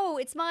been like, oh,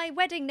 it's my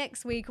wedding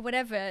next week or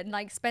whatever, and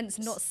like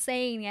Spencer not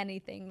saying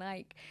anything,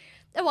 like,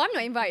 oh, I'm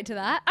not invited to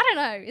that. I don't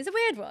know. It's a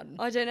weird one.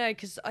 I don't know,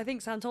 because I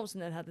think Sam Thompson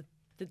then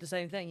did the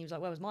same thing. He was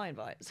like, where was my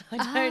invite? So I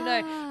don't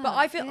know. But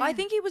I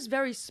think it was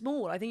very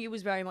small. I think it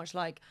was very much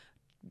like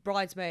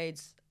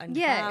bridesmaids and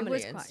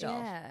family and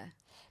stuff. Yeah.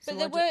 But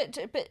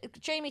So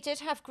but Jamie did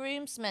have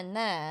groomsmen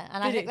there,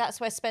 and I think that's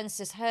where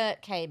Spencer's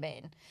hurt came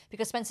in,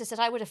 because Spencer said,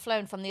 I would have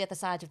flown from the other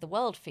side of the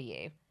world for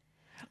you.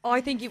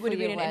 I think it would have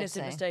been an your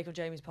innocent wedding. mistake on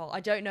Jamie's part. I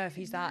don't know if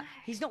he's that.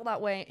 He's not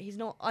that way. He's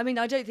not. I mean,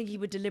 I don't think he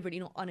would deliberately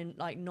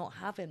not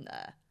have him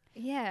there.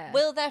 Yeah.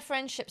 Will their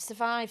friendship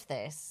survive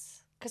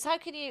this? Because how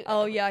can you...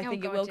 Oh yeah, I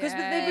think it will. Because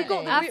we've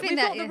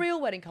got the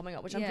real wedding coming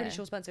up, which I'm pretty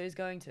sure Spencer is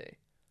going to.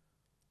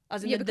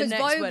 As in because the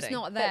next Vogue's wedding.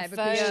 not there, But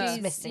because Vogue's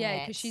she's missing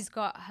it. because she's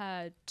got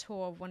her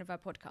tour of one of her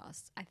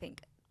podcasts. I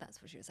think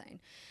that's what she was saying.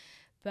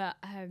 But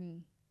I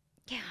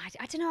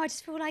don't know. I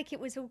just feel like it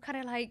was all kind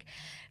of like,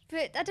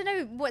 but I don't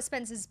know what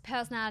Spencer's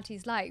personality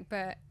is like.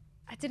 But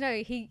I don't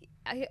know.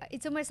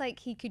 It's almost like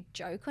he could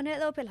joke on it a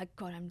little bit, like,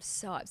 God, I'm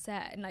so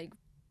upset, and like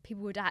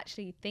people would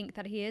actually think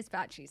that he is, but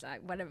actually he's like,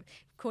 whatever.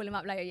 Call him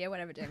up later, yeah,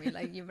 whatever, Jamie.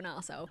 Like, you're an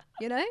arsehole,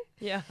 you know?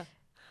 Yeah,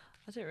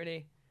 I don't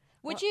really.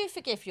 Would you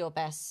forgive your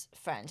best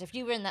friend if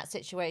you were in that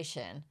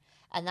situation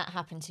and that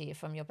happened to you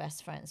from your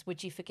best friends?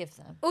 Would you forgive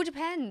them? All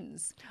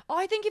depends.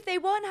 I think if they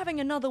weren't having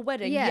another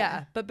wedding,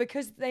 yeah. But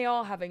because they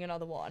are having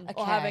another one,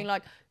 or having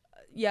like,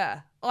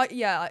 I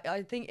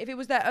think if it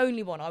was their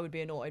only one, I would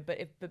be annoyed.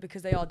 But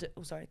because they are,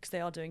 because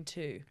they are doing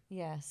two,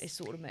 yes, it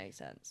sort of makes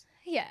sense.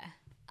 Yeah,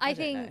 I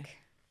think.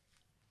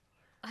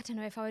 I don't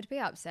know if I would be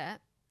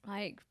upset.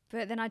 Like,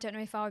 but then I don't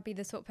know if I would be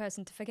the sort of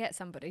person to forget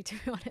somebody, to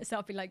be honest.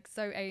 I'll be like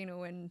so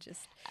anal and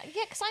just...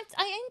 Yeah, because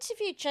I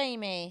interviewed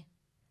Jamie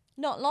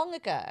not long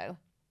ago,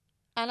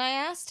 and I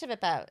asked him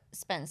about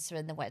Spencer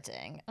and the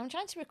wedding. I'm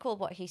trying to recall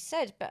what he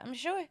said, but I'm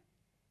sure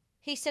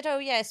he said, oh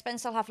yeah,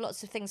 Spencer will have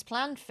lots of things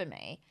planned for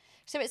me.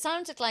 So it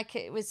sounded like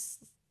it was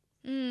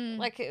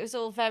like it was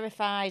all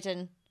verified,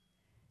 and,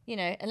 you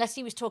know, unless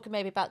he was talking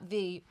maybe about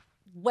the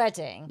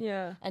wedding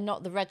and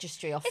not the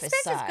registry office if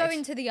Spencer's side.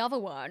 going to the other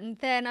one,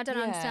 then I don't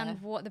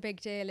understand what the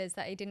big deal is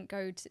that he didn't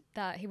go to,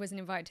 that he wasn't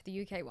invited to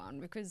the UK one,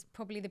 because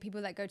probably the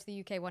people that go to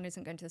the UK one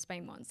isn't going to the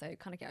Spain one, so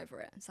kind of get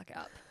over it and suck it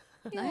up.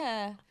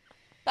 Yeah,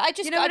 but I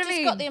just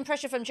got the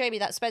impression from Jamie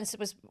that Spencer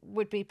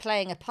would be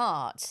playing a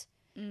part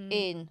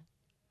in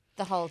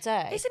the whole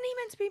day. Isn't he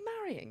meant to be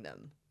marrying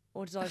them,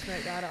 or did I just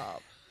make that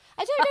up?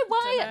 I don't know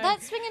why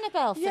that's ringing a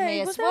bell for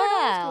me as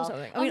well.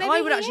 I mean,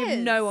 I would actually have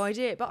no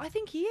idea, but I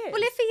think he is.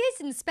 Well, if he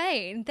is in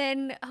Spain,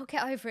 then I'll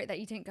get over it that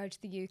you didn't go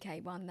to the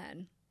UK one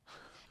then.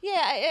 Yeah,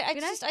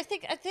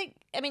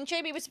 I mean,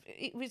 Jamie was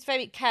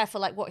very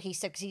careful, like what he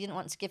said, because he didn't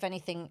want to give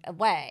anything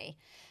away.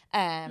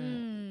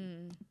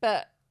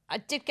 But I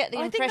did get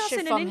the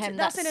impression from him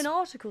that's in an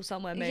article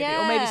somewhere, maybe,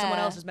 or maybe someone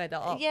else has made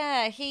that up.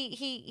 Yeah,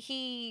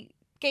 he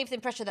gave the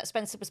impression that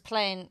Spencer was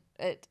playing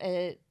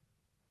a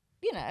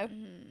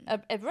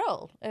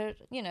role, a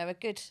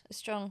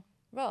strong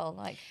role.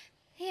 Like,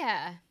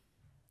 yeah,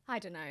 I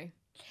don't know.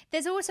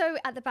 There's also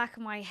at the back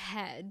of my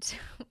head,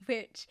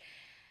 which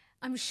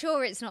I'm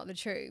sure it's not the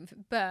truth,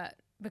 but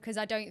because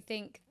I don't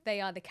think they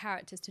are the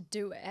characters to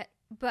do it,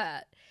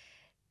 but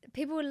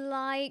people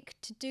like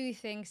to do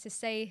things, to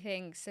say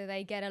things, so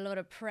they get a lot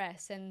of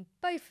press, and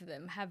both of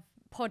them have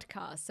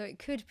podcasts, so it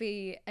could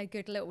be a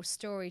good little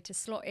story to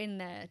slot in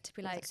there to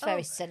be like, it's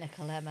very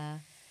cynical, Emma.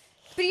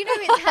 But you know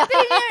it's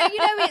happening.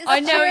 It's I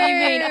know true. what you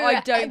mean. I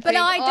don't but think.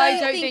 I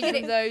don't think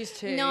from those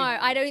two. No,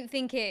 I don't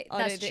think it. I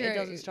That's don't think true. it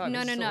doesn't strike me no,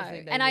 as no, the no. sort of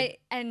thing they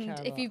And would care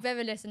if about. you've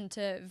ever listened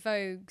to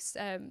Vogue's,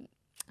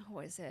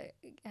 what is it?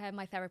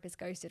 My Therapist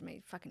Ghosted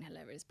Me. Fucking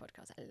hilarious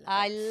podcast.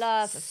 I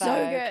love so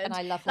Vogue, good. and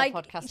I love her like,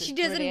 podcast. It's she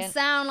doesn't brilliant.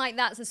 sound like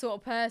that's the sort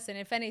of person.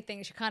 If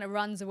anything, she kind of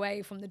runs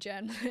away from the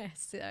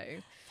journalist. So.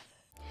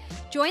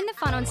 Join the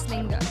fun on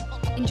Slingo.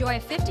 Enjoy a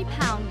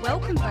 £50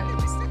 welcome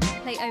bonus.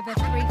 Play over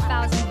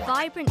 3,000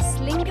 vibrant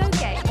Slingo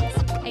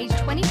games, age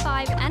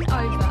 25 and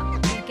over.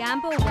 Be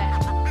gamble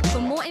aware. For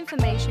more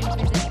information,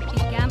 visit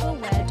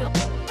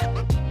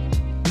begambleaware.org.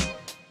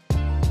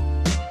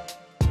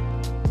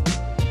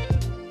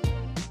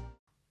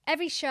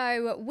 Every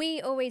show,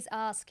 we always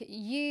ask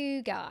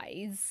you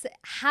guys,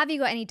 have you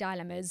got any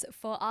dilemmas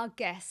for our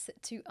guests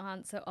to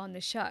answer on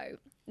the show?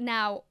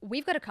 Now,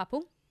 we've got a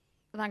couple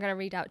that I'm going to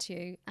read out to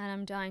you, and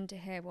I'm dying to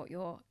hear what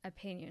your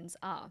opinions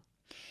are.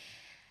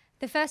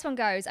 The first one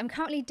goes, I'm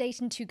currently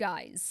dating 2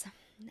 guys.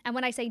 And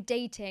when I say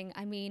dating,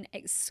 I mean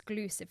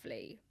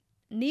exclusively.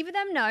 Neither of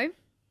them know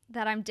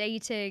that I'm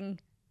dating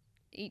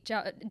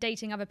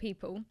other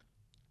people.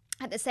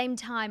 At the same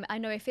time, I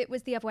know if it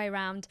was the other way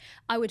around,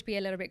 I would be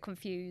a little bit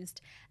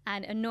confused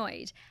and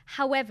annoyed.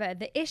 However,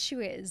 the issue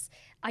is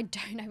I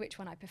don't know which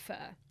one I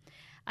prefer.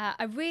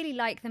 I really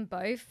like them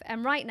both,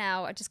 and right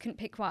now I just couldn't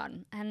pick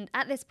one. And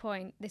at this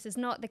point, this is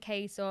not the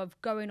case of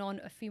going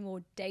on a few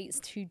more dates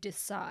to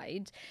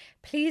decide.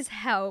 Please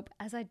help,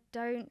 as I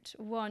don't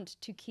want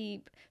to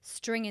keep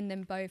stringing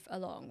them both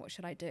along. What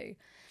should I do?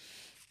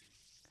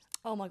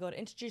 Oh my God,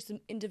 introduce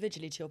them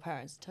individually to your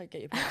parents. Get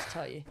your parents to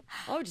tell you.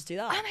 I would just do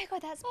that. Oh my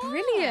God, that's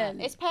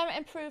brilliant. Is parent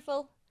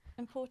approval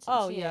important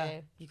Oh to yeah,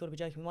 you? You've got to be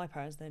joking with my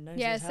parents. They're nosy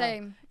Yeah, as hell.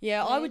 same.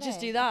 Yeah, I would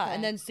just Really? do that Okay.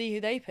 and then see who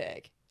they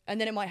pick. And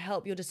then it might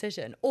help your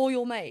decision or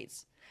your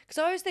mates. Because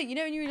I always think, you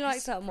know, when you really like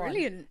someone,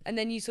 brilliant. and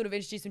then you sort of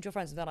introduce them to your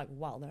friends, and they're like,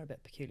 wow, they're a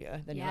bit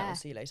peculiar. Then you're like, Yeah. I'll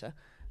see you later.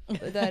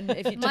 But then if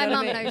you, do you My know what I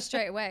mum mean? knows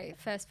straight away.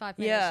 First 5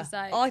 minutes, Yeah, she's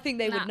like, I think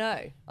they nah. would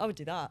know. I would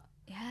do that.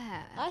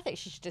 Yeah. I think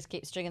she should just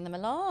keep stringing them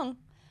along.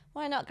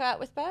 Why not go out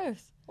with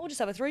both? Or just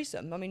have a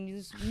threesome. I mean,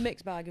 there's a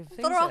mixed bag of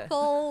things here.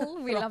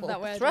 Thruple. We love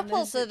that word.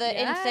 Thruples are the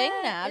in thing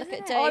now. Look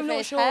at David I'm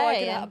not sure I Hay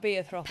could and- be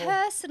a throuple.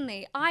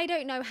 Personally, I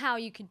don't know how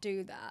you could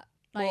do that.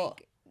 Like,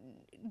 What?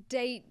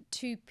 date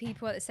 2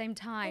 people at the same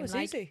time, it's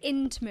like easy.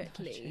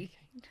 intimately.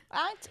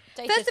 First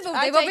First of all,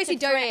 they've obviously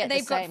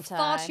they've got time.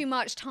 far too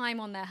much time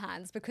on their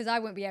hands because I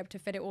won't be able to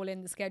fit it all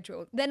in the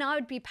schedule. Then I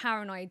would be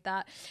paranoid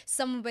that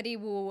somebody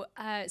will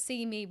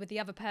see me with the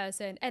other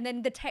person, and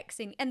then the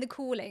texting and the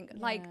calling,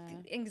 like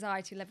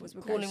anxiety levels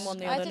would Calling go. one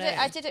the I other did name.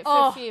 I did it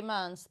for a few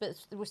months, but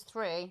it was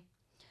 3.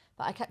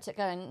 But I kept it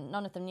going.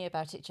 None of them knew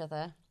about each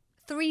other.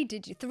 3,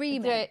 did you? 3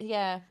 men?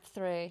 Yeah,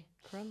 3.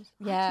 Crumbs.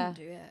 I Yeah,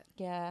 couldn't do it.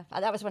 yeah.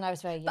 That was when I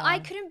was very young. But I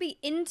couldn't be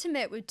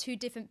intimate with 2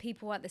 different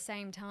people at the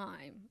same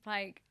time.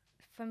 Like,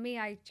 for me,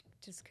 I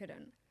just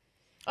couldn't.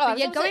 Oh, I was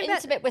yeah, also going back-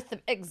 intimate with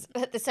them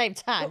at the same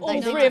time. All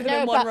They 3 didn't of them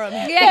know in one about-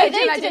 room. Yeah,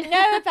 They didn't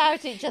know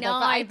about each other. No,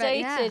 but I bet,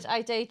 yeah.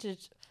 I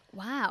dated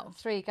Wow.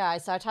 3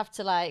 guys, so I'd have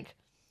to like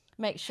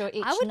make sure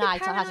each I would be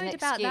night I had an paranoid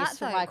about excuse that,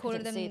 for though, why I calling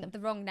couldn't see them them. the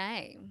wrong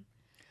name.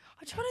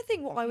 I'm trying to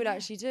think what I would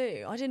actually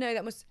do. I don't know.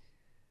 That must.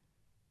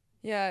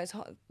 Yeah, it's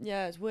hard.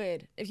 Yeah, it's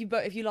weird. If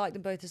you like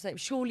them both the same,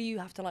 surely you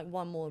have to like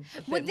one more.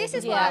 Well, this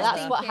is Yeah, what I was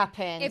that's what thinking.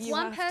 happens. If You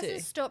one have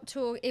person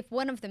to. if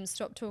one of them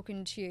stopped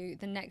talking to you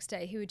the next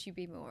day, who would you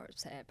be more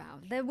upset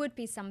about? There would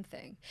be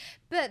something,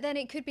 but then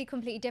it could be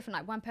completely different.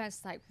 Like one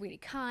person's like really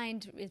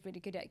kind, is really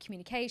good at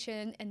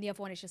communication, and the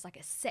other one is just like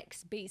a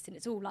sex beast, and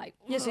it's all like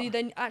Yeah, so ugh. you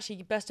then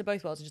actually best of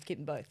both worlds and just keep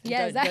them both. And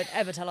Yeah, don't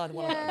ever tell either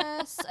one of them.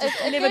 Yes.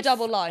 Live a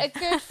double life. A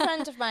good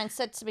friend of mine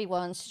said to me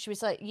once, she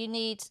was like, you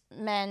need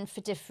men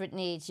for different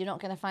needs. You're not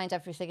going to find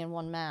everything in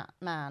one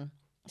man.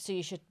 So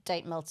you should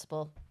date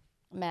multiple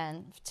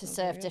men to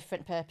serve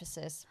different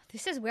purposes.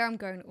 This is where I'm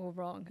going all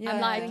wrong. Yeah. I'm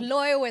like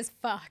loyal as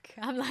fuck.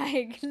 I'm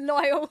like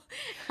loyal.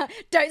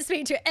 Don't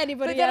speak to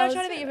anybody But then I'm else.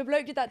 trying to think, if a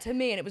bloke did that to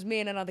me and it was me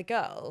and another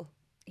girl,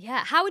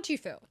 Yeah, how would you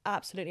feel?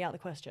 absolutely out of the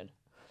question.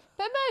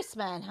 But most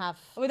men have.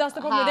 Well, that's the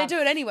problem. They do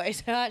it anyway,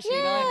 so actually,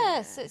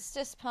 Yes, it's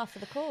just part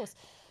of the course.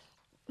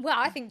 Well,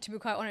 I think, to be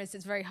quite honest,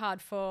 it's very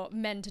hard for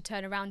men to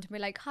turn around and be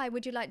like, hi,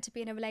 would you like to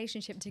be in a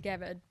relationship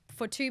together?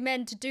 For 2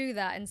 men to do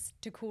that and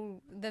to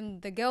call them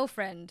the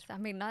girlfriend, I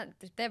mean,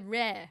 they're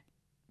rare.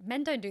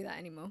 Men don't do that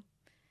anymore.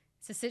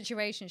 It's a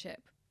situationship.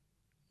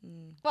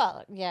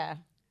 Well, yeah,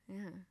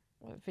 Yeah.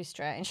 it would be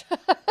strange.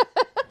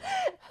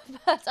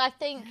 But I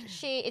think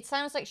it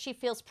sounds like she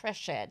feels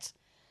pressured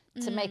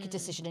to make a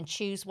decision and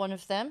choose one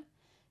of them.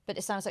 but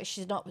it sounds like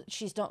she's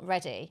not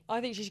ready.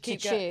 I think she should keep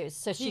choose.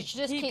 So she should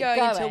just keep going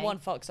going until one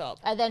fucks up,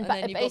 and then you've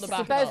got the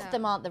basically both of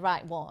them aren't the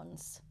right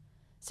ones.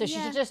 So she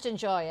should just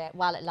enjoy it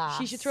while it lasts.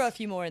 She should throw a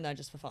few more in there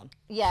just for fun.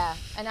 Yeah,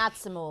 and add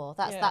some more.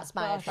 That's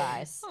my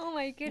advice. Oh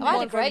my goodness! I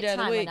had a great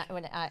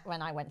time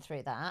when I went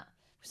through that.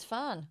 It was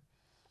fun.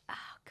 Oh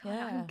God,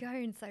 I'm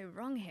going so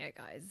wrong here,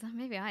 guys.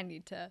 Maybe I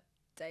need to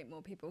date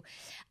more people.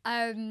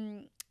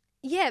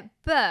 Yeah,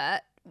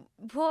 but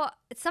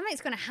something's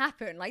going to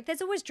happen. Like,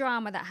 there's always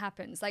drama that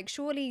happens. Like,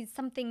 surely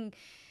something,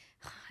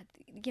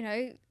 you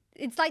know.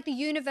 It's like the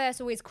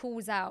universe always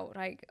calls out,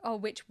 like, oh,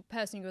 which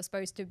person you're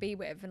supposed to be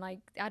with. And, like,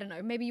 I don't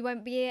know, maybe you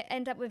won't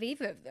end up with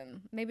either of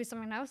them. Maybe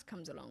someone else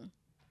comes along.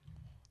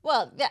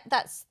 Well,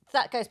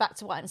 that goes back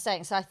to what I'm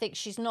saying. So I think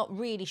she's not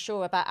really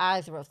sure about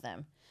either of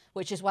them,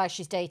 which is why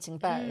she's dating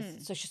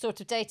both. So she's sort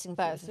of dating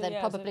both, and then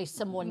probably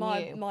someone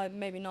new.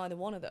 Maybe neither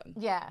one of them.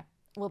 Yeah,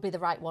 will be the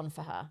right one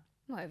for her.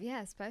 Well, yeah,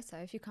 I suppose so.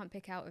 If you can't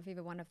pick out of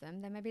either one of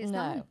them, then maybe it's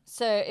no. not.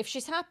 So if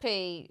she's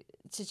happy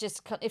to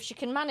if she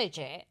can manage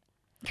it,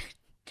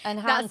 and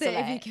handle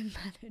if you can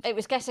manage. It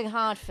was getting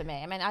hard for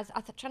me. I mean, I'm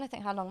trying to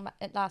think how long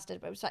it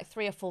lasted, but it was like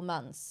 3 or 4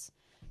 months.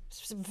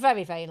 It was a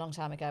very, very long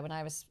time ago when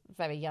I was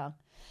very young.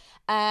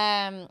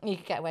 You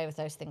could get away with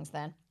those things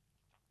then.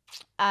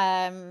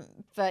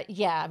 But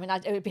yeah, I mean,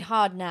 it would be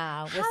hard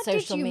now with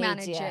social media. How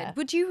did you manage it?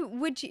 Would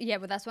you? Yeah,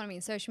 well, that's what I mean.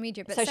 Social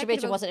media. But social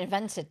media wasn't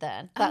invented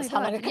then. Oh That's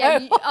how long ago. Yeah,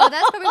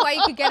 that's probably why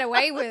you could get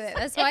away with it.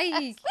 That's why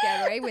you could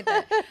get away with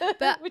it.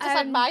 But we just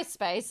had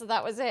MySpace, so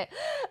that was it.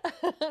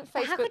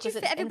 Facebook how could you was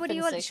fit everybody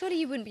infancy. on? Surely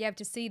you wouldn't be able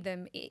to see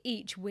them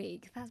each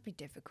week. That'd be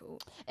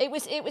difficult. It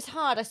was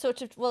hard. I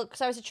sort of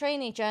because I was a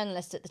trainee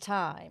journalist at the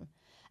time,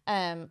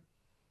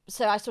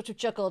 so I sort of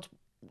juggled.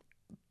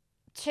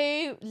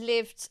 2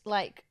 lived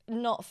like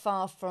not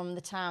far from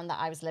the town that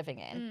I was living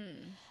in,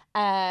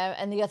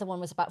 and the other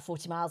one was about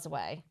 40 miles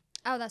away.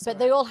 Oh, that's. But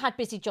they all had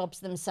busy jobs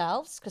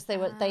themselves because they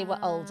were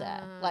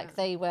older, like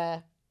they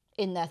were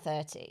in their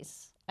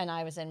 30s, and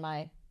I was in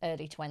my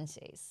early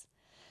 20s.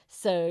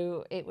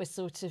 So it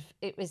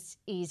was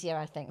easier,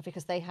 I think,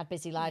 because they had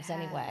busy lives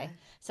anyway.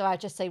 So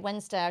I'd just say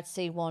Wednesday I'd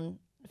see one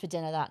for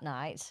dinner that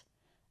night,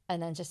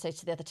 and then just say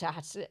to the other 2 I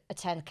had to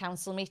attend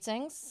council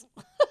meetings.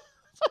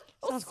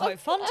 Sounds quite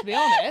fun, to be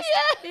honest.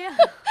 Yeah.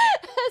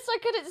 So I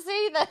couldn't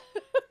see them,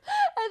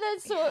 and then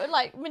sort of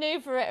like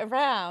manoeuvre it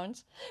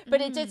around.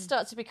 But it did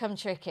start to become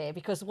tricky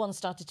because one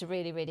started to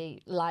really,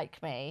 really like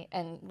me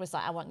and was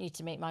like, "I want you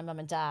to meet my mum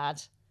and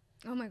dad."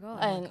 Oh my God.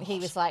 And he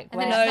was like,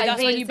 well, no,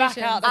 that's when you back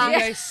out. Then you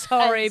go,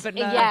 sorry, but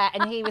no. Yeah,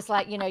 and he was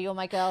like, you're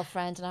my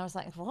girlfriend. And I was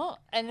like, what?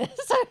 And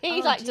so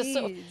he just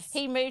sort of,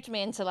 he moved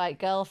me into like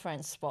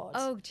girlfriend spot.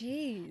 Oh,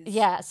 geez.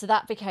 Yeah, so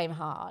that became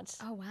hard.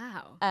 Oh,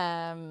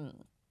 wow.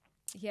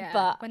 Yeah,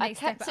 but when they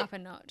step it up a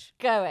notch.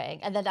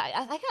 Going, and then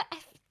I'm trying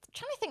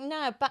to think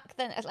now, back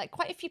then, like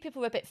quite a few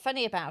people were a bit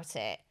funny about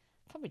it.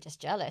 Probably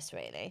just jealous,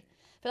 really.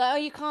 But like, oh,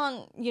 you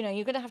can't, you're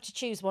going to have to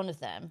choose one of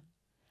them.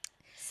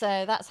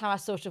 So that's how I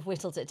sort of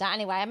whittled it down.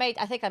 Anyway,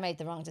 I think I made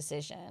the wrong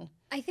decision.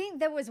 I think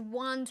there was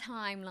one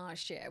time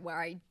last year where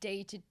I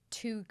dated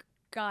 2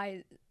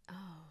 guys. Oh,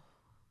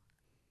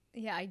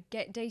 yeah, I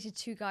dated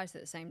 2 guys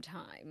at the same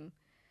time.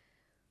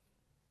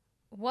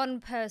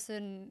 One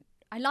person,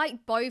 I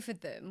liked both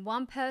of them.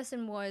 One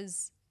person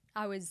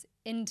I was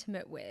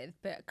intimate with,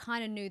 but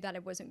kind of knew that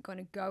it wasn't going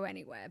to go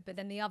anywhere. But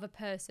then the other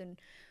person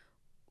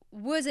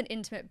wasn't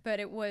intimate, but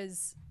it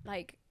was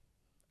like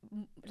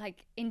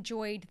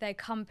enjoyed their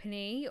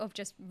company of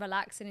just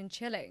relaxing and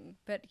chilling.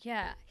 But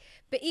yeah,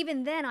 but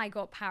even then I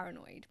got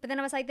paranoid. But then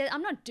I was like,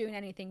 I'm not doing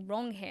anything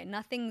wrong here.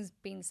 Nothing's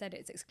been said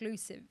it's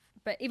exclusive.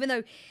 But even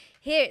though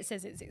here it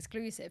says it's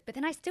exclusive, but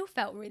then I still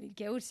felt really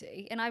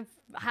guilty, and I've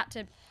had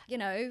to,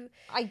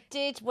 I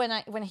did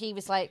when he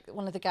was like,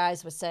 one of the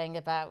guys was saying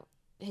about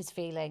his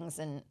feelings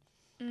and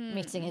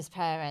meeting his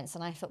parents,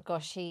 and I thought,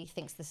 gosh, he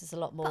thinks this is a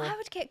lot more. But I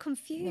would get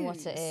confused than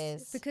what it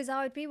is, because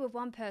I would be with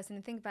one person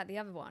and think about the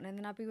other one, and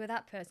then I'd be with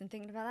that person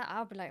thinking about that.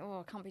 I'd be like,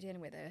 oh, I can't be dealing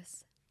with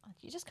this.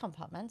 You just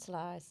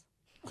compartmentalise.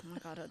 Oh my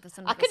God, that's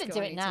I couldn't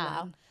do it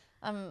now.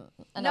 I'm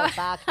an old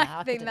bag now.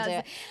 I couldn't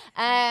do it.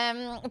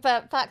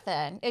 But back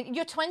then,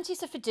 your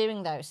 20s are for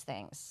doing those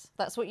things.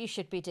 That's what you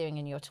should be doing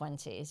in your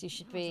 20s. You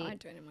should be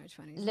doing in my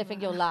 20s?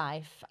 Living your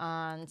life,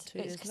 and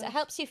because it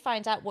helps you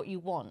find out what you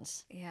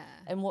want,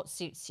 and what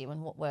suits you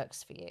and what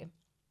works for you.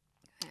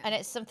 Yeah. And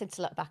it's something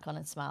to look back on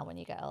and smile when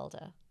you get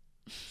older.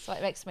 So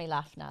it makes me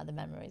laugh now, the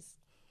memories.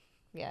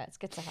 Yeah, it's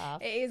good to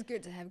have. It is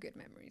good to have good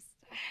memories.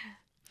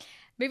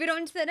 Moving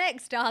on to the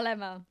next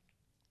dilemma.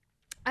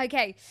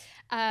 Okay.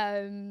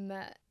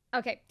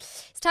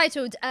 It's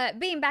titled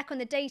Being Back on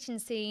the Dating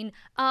Scene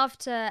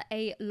After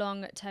a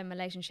Long-Term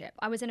Relationship.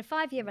 I was in a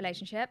 5-year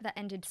relationship that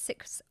ended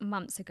 6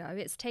 months ago.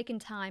 It's taken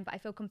time, but I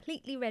feel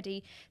completely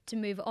ready to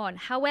move on.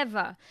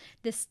 However,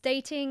 this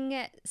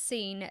dating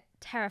scene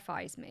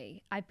terrifies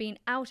me. I've been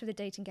out of the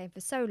dating game for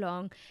so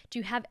long. Do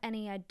you have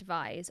any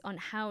advice on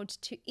how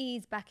to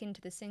ease back into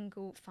the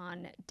single,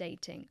 fun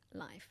dating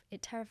life?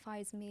 It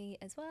terrifies me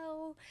as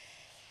well.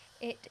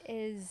 It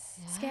is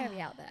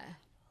scary out there.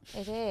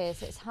 It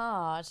is. It's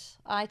hard.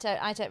 I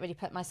don't really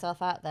put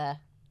myself out there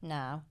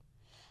now,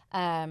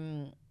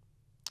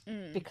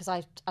 because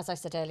as I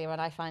said earlier, and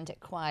I find it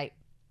quite.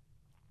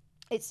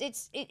 It's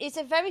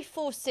a very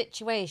forced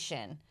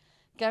situation,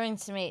 going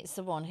to meet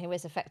someone who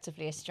is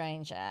effectively a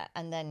stranger,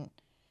 and then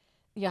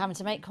you're having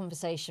to make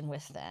conversation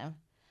with them,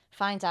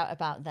 find out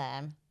about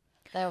them.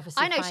 They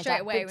obviously I know find straight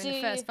out, away in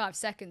the first 5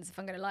 seconds if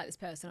I'm going to like this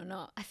person or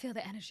not. I feel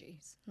their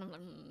energies. And I'm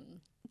like,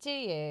 Do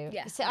you?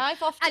 Yeah. See,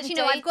 I've often actually,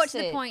 no, I've got to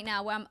the point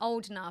now where I'm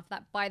old enough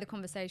that by the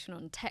conversation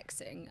on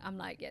texting, I'm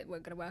like, yeah, we're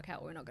going to work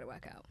out or we're not going to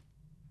work out.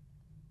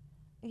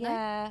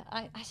 Yeah, no?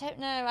 I don't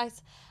know.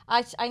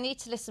 I need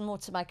to listen more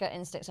to my gut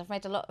instincts. I've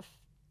made a lot of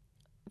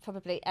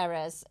probably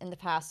errors in the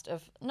past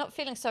of not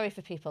feeling sorry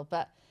for people,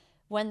 but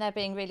when they're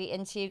being really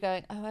into you,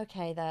 going, oh,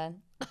 okay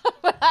then.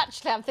 But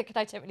actually, I'm thinking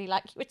I don't really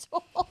like you at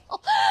all.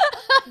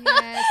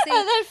 Yeah, see,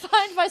 and then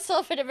find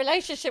myself in a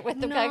relationship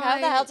with them going, how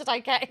the hell did I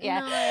get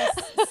here? No,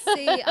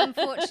 see,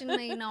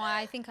 unfortunately, no,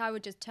 I think I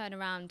would just turn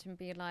around and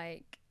be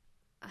like,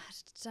 I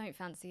just don't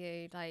fancy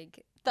you.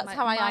 Like, That's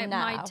how I am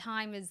now. My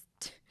time is...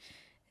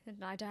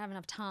 I don't have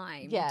enough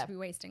time to be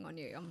wasting on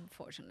you,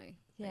 unfortunately.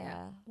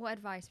 Yeah. What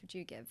advice would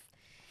you give?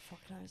 Fuck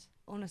knows.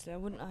 Honestly,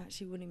 I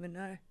actually wouldn't even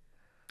know.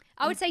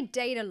 I would say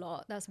date a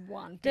lot. That's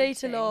one.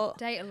 Date a lot.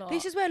 Date a lot.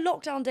 This is where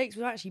lockdown dates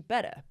were actually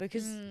better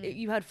because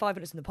you had 5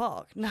 minutes in the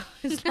park. Now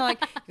it's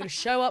like you're going to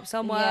show up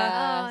somewhere.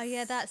 Yes. Oh,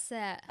 yeah, that's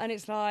it. And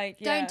it's like,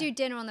 Don't do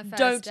dinner on the first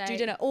Don't date. do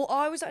dinner. Or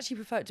I was actually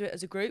prefer to do it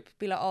as a group.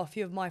 Be like, oh, a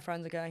few of my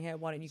friends are going here.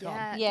 Why don't you come?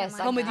 Yes,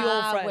 come with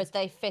your friends. Would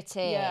they fit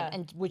in? Yeah.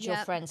 And would your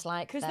friends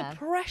like them? Because the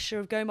pressure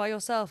of going by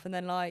yourself and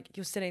then like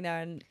you're sitting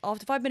there and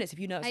after 5 minutes, if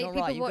you know it's not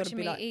right, you've got to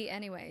be like, eat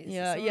anyways.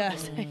 yeah.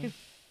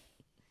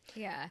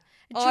 Yeah.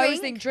 I always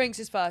think drinks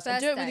is first. And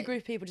do it with a date. group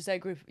of people. Just say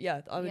group. Yeah,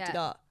 I would do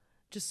that.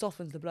 Just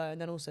softens the blow. And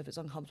then also if it's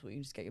uncomfortable,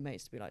 you just get your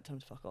mates to be like, tell them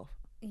to fuck off.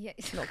 Yeah.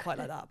 Not quite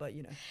like that, but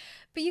you know.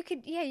 But you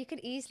could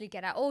easily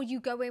get out. Or you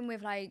go in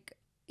with like,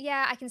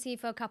 yeah, I can see you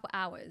for a couple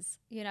hours,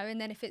 you know, and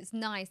then if it's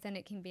nice, then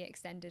it can be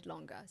extended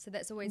longer. So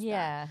that's always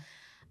that.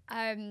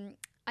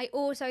 I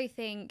also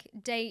think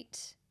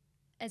date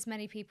as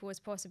many people as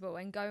possible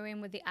and go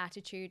in with the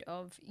attitude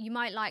of you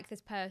might like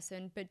this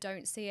person, but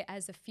don't see it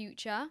as a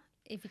future.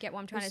 If you get what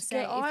I'm trying to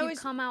say, if you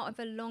come out of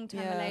a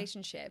long-term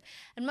relationship,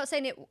 I'm not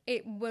saying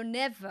it will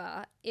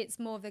never. It's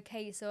more of the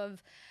case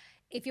of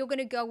if you're going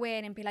to go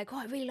in and be like, oh,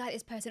 I really like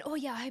this person. Oh,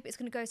 yeah, I hope it's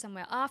going to go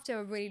somewhere. After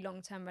a really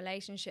long-term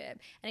relationship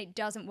and it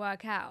doesn't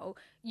work out,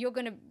 you're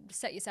going to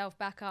set yourself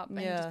back up and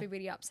just be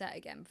really upset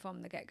again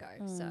from the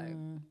get-go. So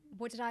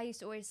what did I used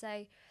to always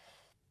say?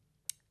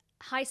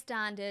 High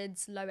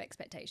standards, low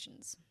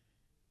expectations.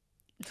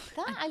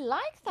 I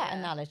like that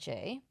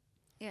analogy.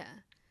 Yeah.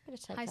 I'm going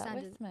to take that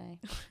with me.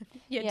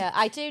 Yeah,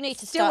 I do need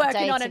to start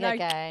dating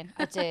again.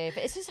 I do.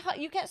 But it's just hard.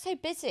 You get so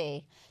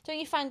busy. Don't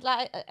you find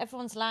like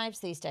everyone's lives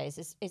these days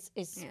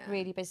is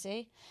really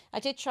busy?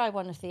 I did try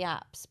one of the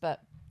apps, but...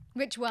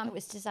 Which one? It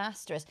was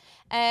disastrous.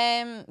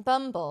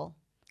 Bumble.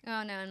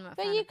 Oh, no, I'm not.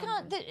 But you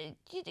can't.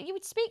 You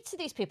would speak to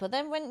these people.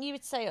 Then when you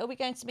would say, "Are we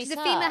going to meet up?"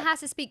 The female has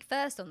to speak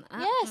first on that.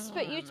 Yes,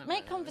 but you'd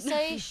make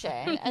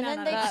conversation, and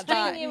then they'd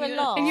string you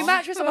along. If you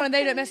match with someone and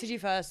they don't message you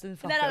first, then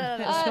fuck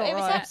them. It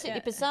was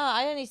absolutely bizarre.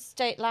 I only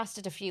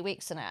lasted a few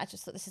weeks on it. I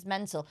just thought this is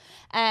mental.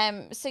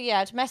 So yeah,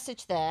 I'd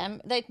message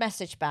them. They'd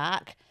message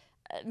back.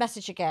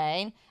 Message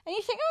again, and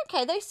you think,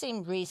 okay, they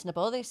seem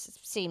reasonable, they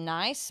seem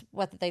nice.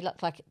 Whether they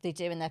look like they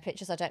do in their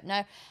pictures, I don't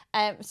know.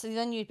 So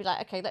then you'd be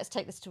like, okay, let's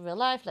take this to real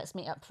life, let's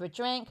meet up for a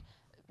drink.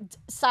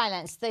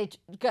 Silence. They'd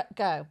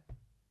go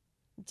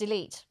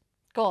delete,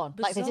 gone.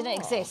 Bizarre. Like they didn't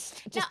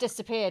exist, just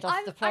disappeared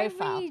off the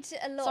profile. I read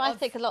a lot I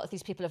think a lot of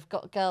these people have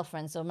got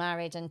girlfriends or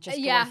married and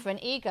just go on for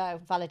an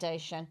ego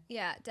validation.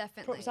 Yeah,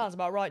 definitely. Sounds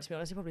about right, to be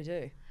honest. You probably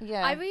do.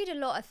 Yeah, I read a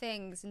lot of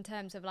things in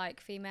terms of like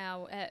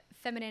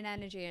feminine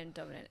energy and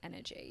dominant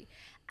energy,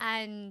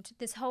 and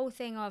this whole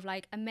thing of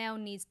like a male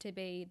needs to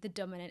be the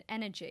dominant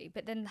energy,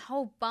 but then the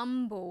whole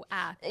Bumble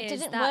app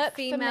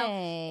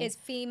is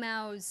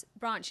females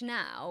branching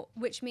out,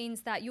 which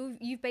means that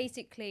you've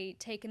basically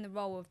taken the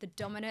role of the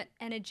dominant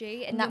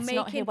energy, and that's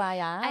not who I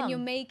am. And you're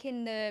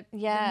making the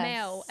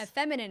male a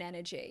feminine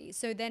energy.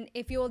 So then,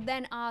 if you're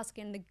then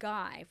asking the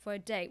guy for a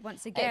date,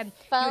 once again,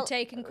 you're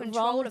taking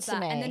control of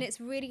that, and then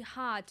it's really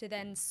hard to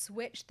then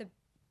switch the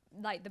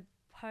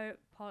polar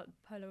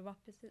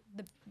opposite,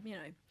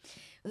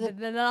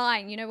 the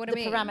line, you know what I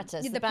mean? The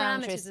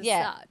parameters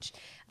as such.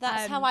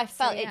 That's how I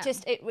felt.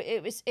 So,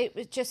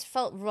 it just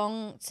felt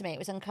wrong to me. It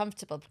was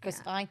uncomfortable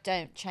because I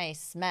don't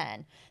chase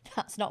men.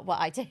 That's not what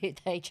I do.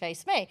 They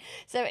chase me.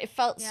 So it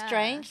felt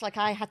strange, like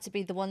I had to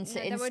be the one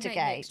to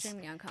instigate.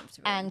 Extremely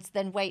uncomfortable. And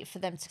then wait for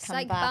them to come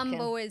back. It's like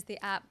Bumble is the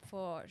app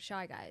for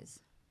shy guys.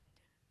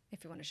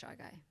 If you want a shy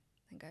guy,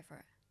 then go for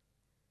it.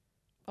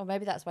 Or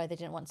maybe that's why they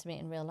didn't want to meet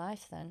in real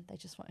life then. They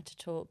just wanted to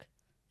talk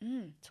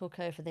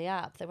over the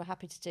app. They were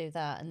happy to do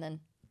that and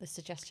then the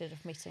suggestion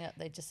of meeting up,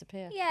 they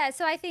disappear. Yeah,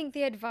 so I think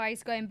the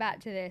advice going back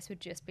to this would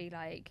just be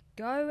like,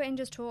 go and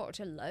just talk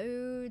to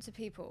loads of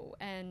people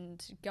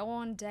and go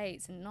on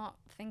dates and not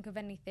think of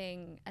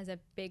anything as a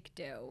big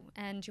deal.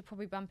 And you'll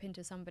probably bump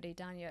into somebody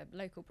down your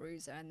local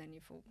bruiser and then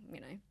you fall, you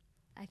know.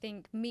 I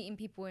think meeting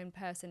people in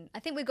person, I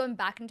think we're going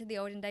back into the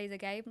olden days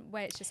again,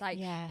 where it's just like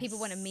people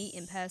want to meet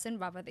in person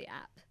rather the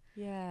app.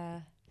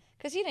 Yeah.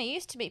 Because, you know, you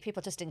used to meet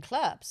people just in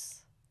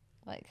clubs.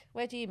 Like,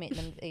 where do you meet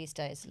them these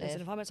days, Liv?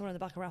 Listen, if I met someone in the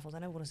back of Raffles, I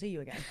never want to see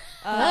you again.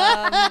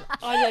 I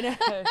don't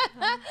know.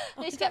 I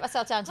need to get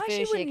myself down to I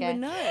Bougie again.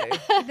 Even know.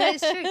 That's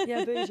true.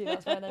 Yeah, Bougie,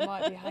 that's where they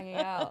might be hanging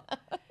out.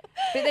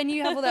 But then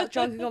you have all that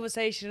drunken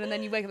conversation and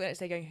then you wake up the next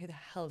day going, who the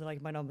hell did I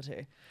give my number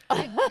to?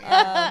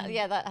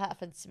 Yeah, that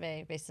happened to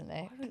me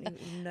recently. I don't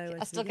even know.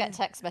 I still get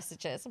text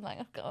messages. I'm like,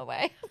 oh, go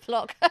away.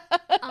 Block.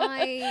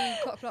 I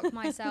cock-block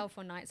myself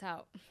on nights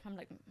out. I'm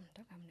like,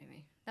 don't come near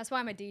me. That's why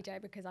I'm a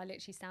DJ, because I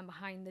literally stand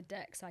behind the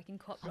deck so I can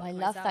cock-block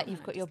myself. I love that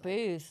you've got your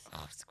booth.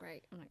 Oh, it's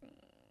great. I'm like,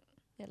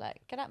 You're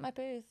like, get out my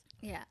booth.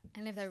 Yeah,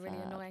 and if they're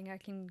really annoying, I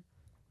can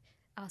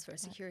ask for a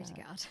security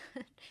guard.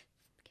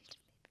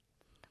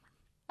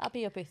 I'll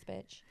be your booth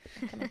bitch.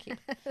 Come and keep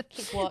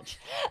watch.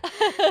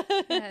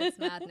 Yeah, it's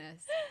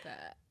madness.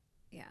 But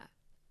yeah,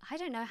 I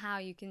don't know how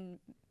you can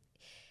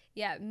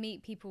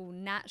meet people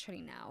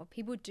naturally now.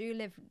 People do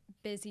live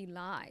busy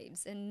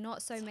lives and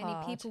not so many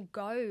people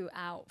go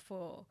out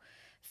for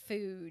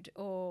food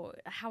or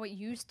how it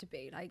used to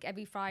be. Like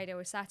every Friday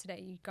or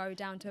Saturday you go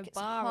down to a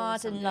bar.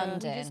 Hard in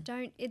London. You just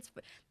don't.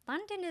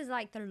 London is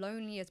like the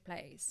loneliest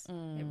place.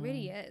 It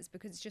really is,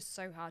 because it's just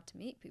so hard to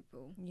meet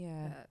people.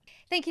 Yeah.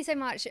 Thank you so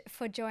much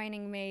for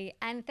joining me,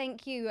 and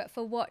thank you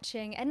for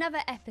watching another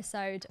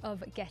episode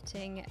of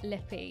Getting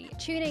Lippy.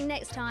 Tune in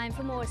next time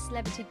for more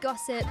celebrity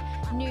gossip,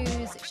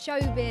 news,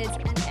 showbiz,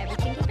 and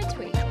everything in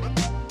between.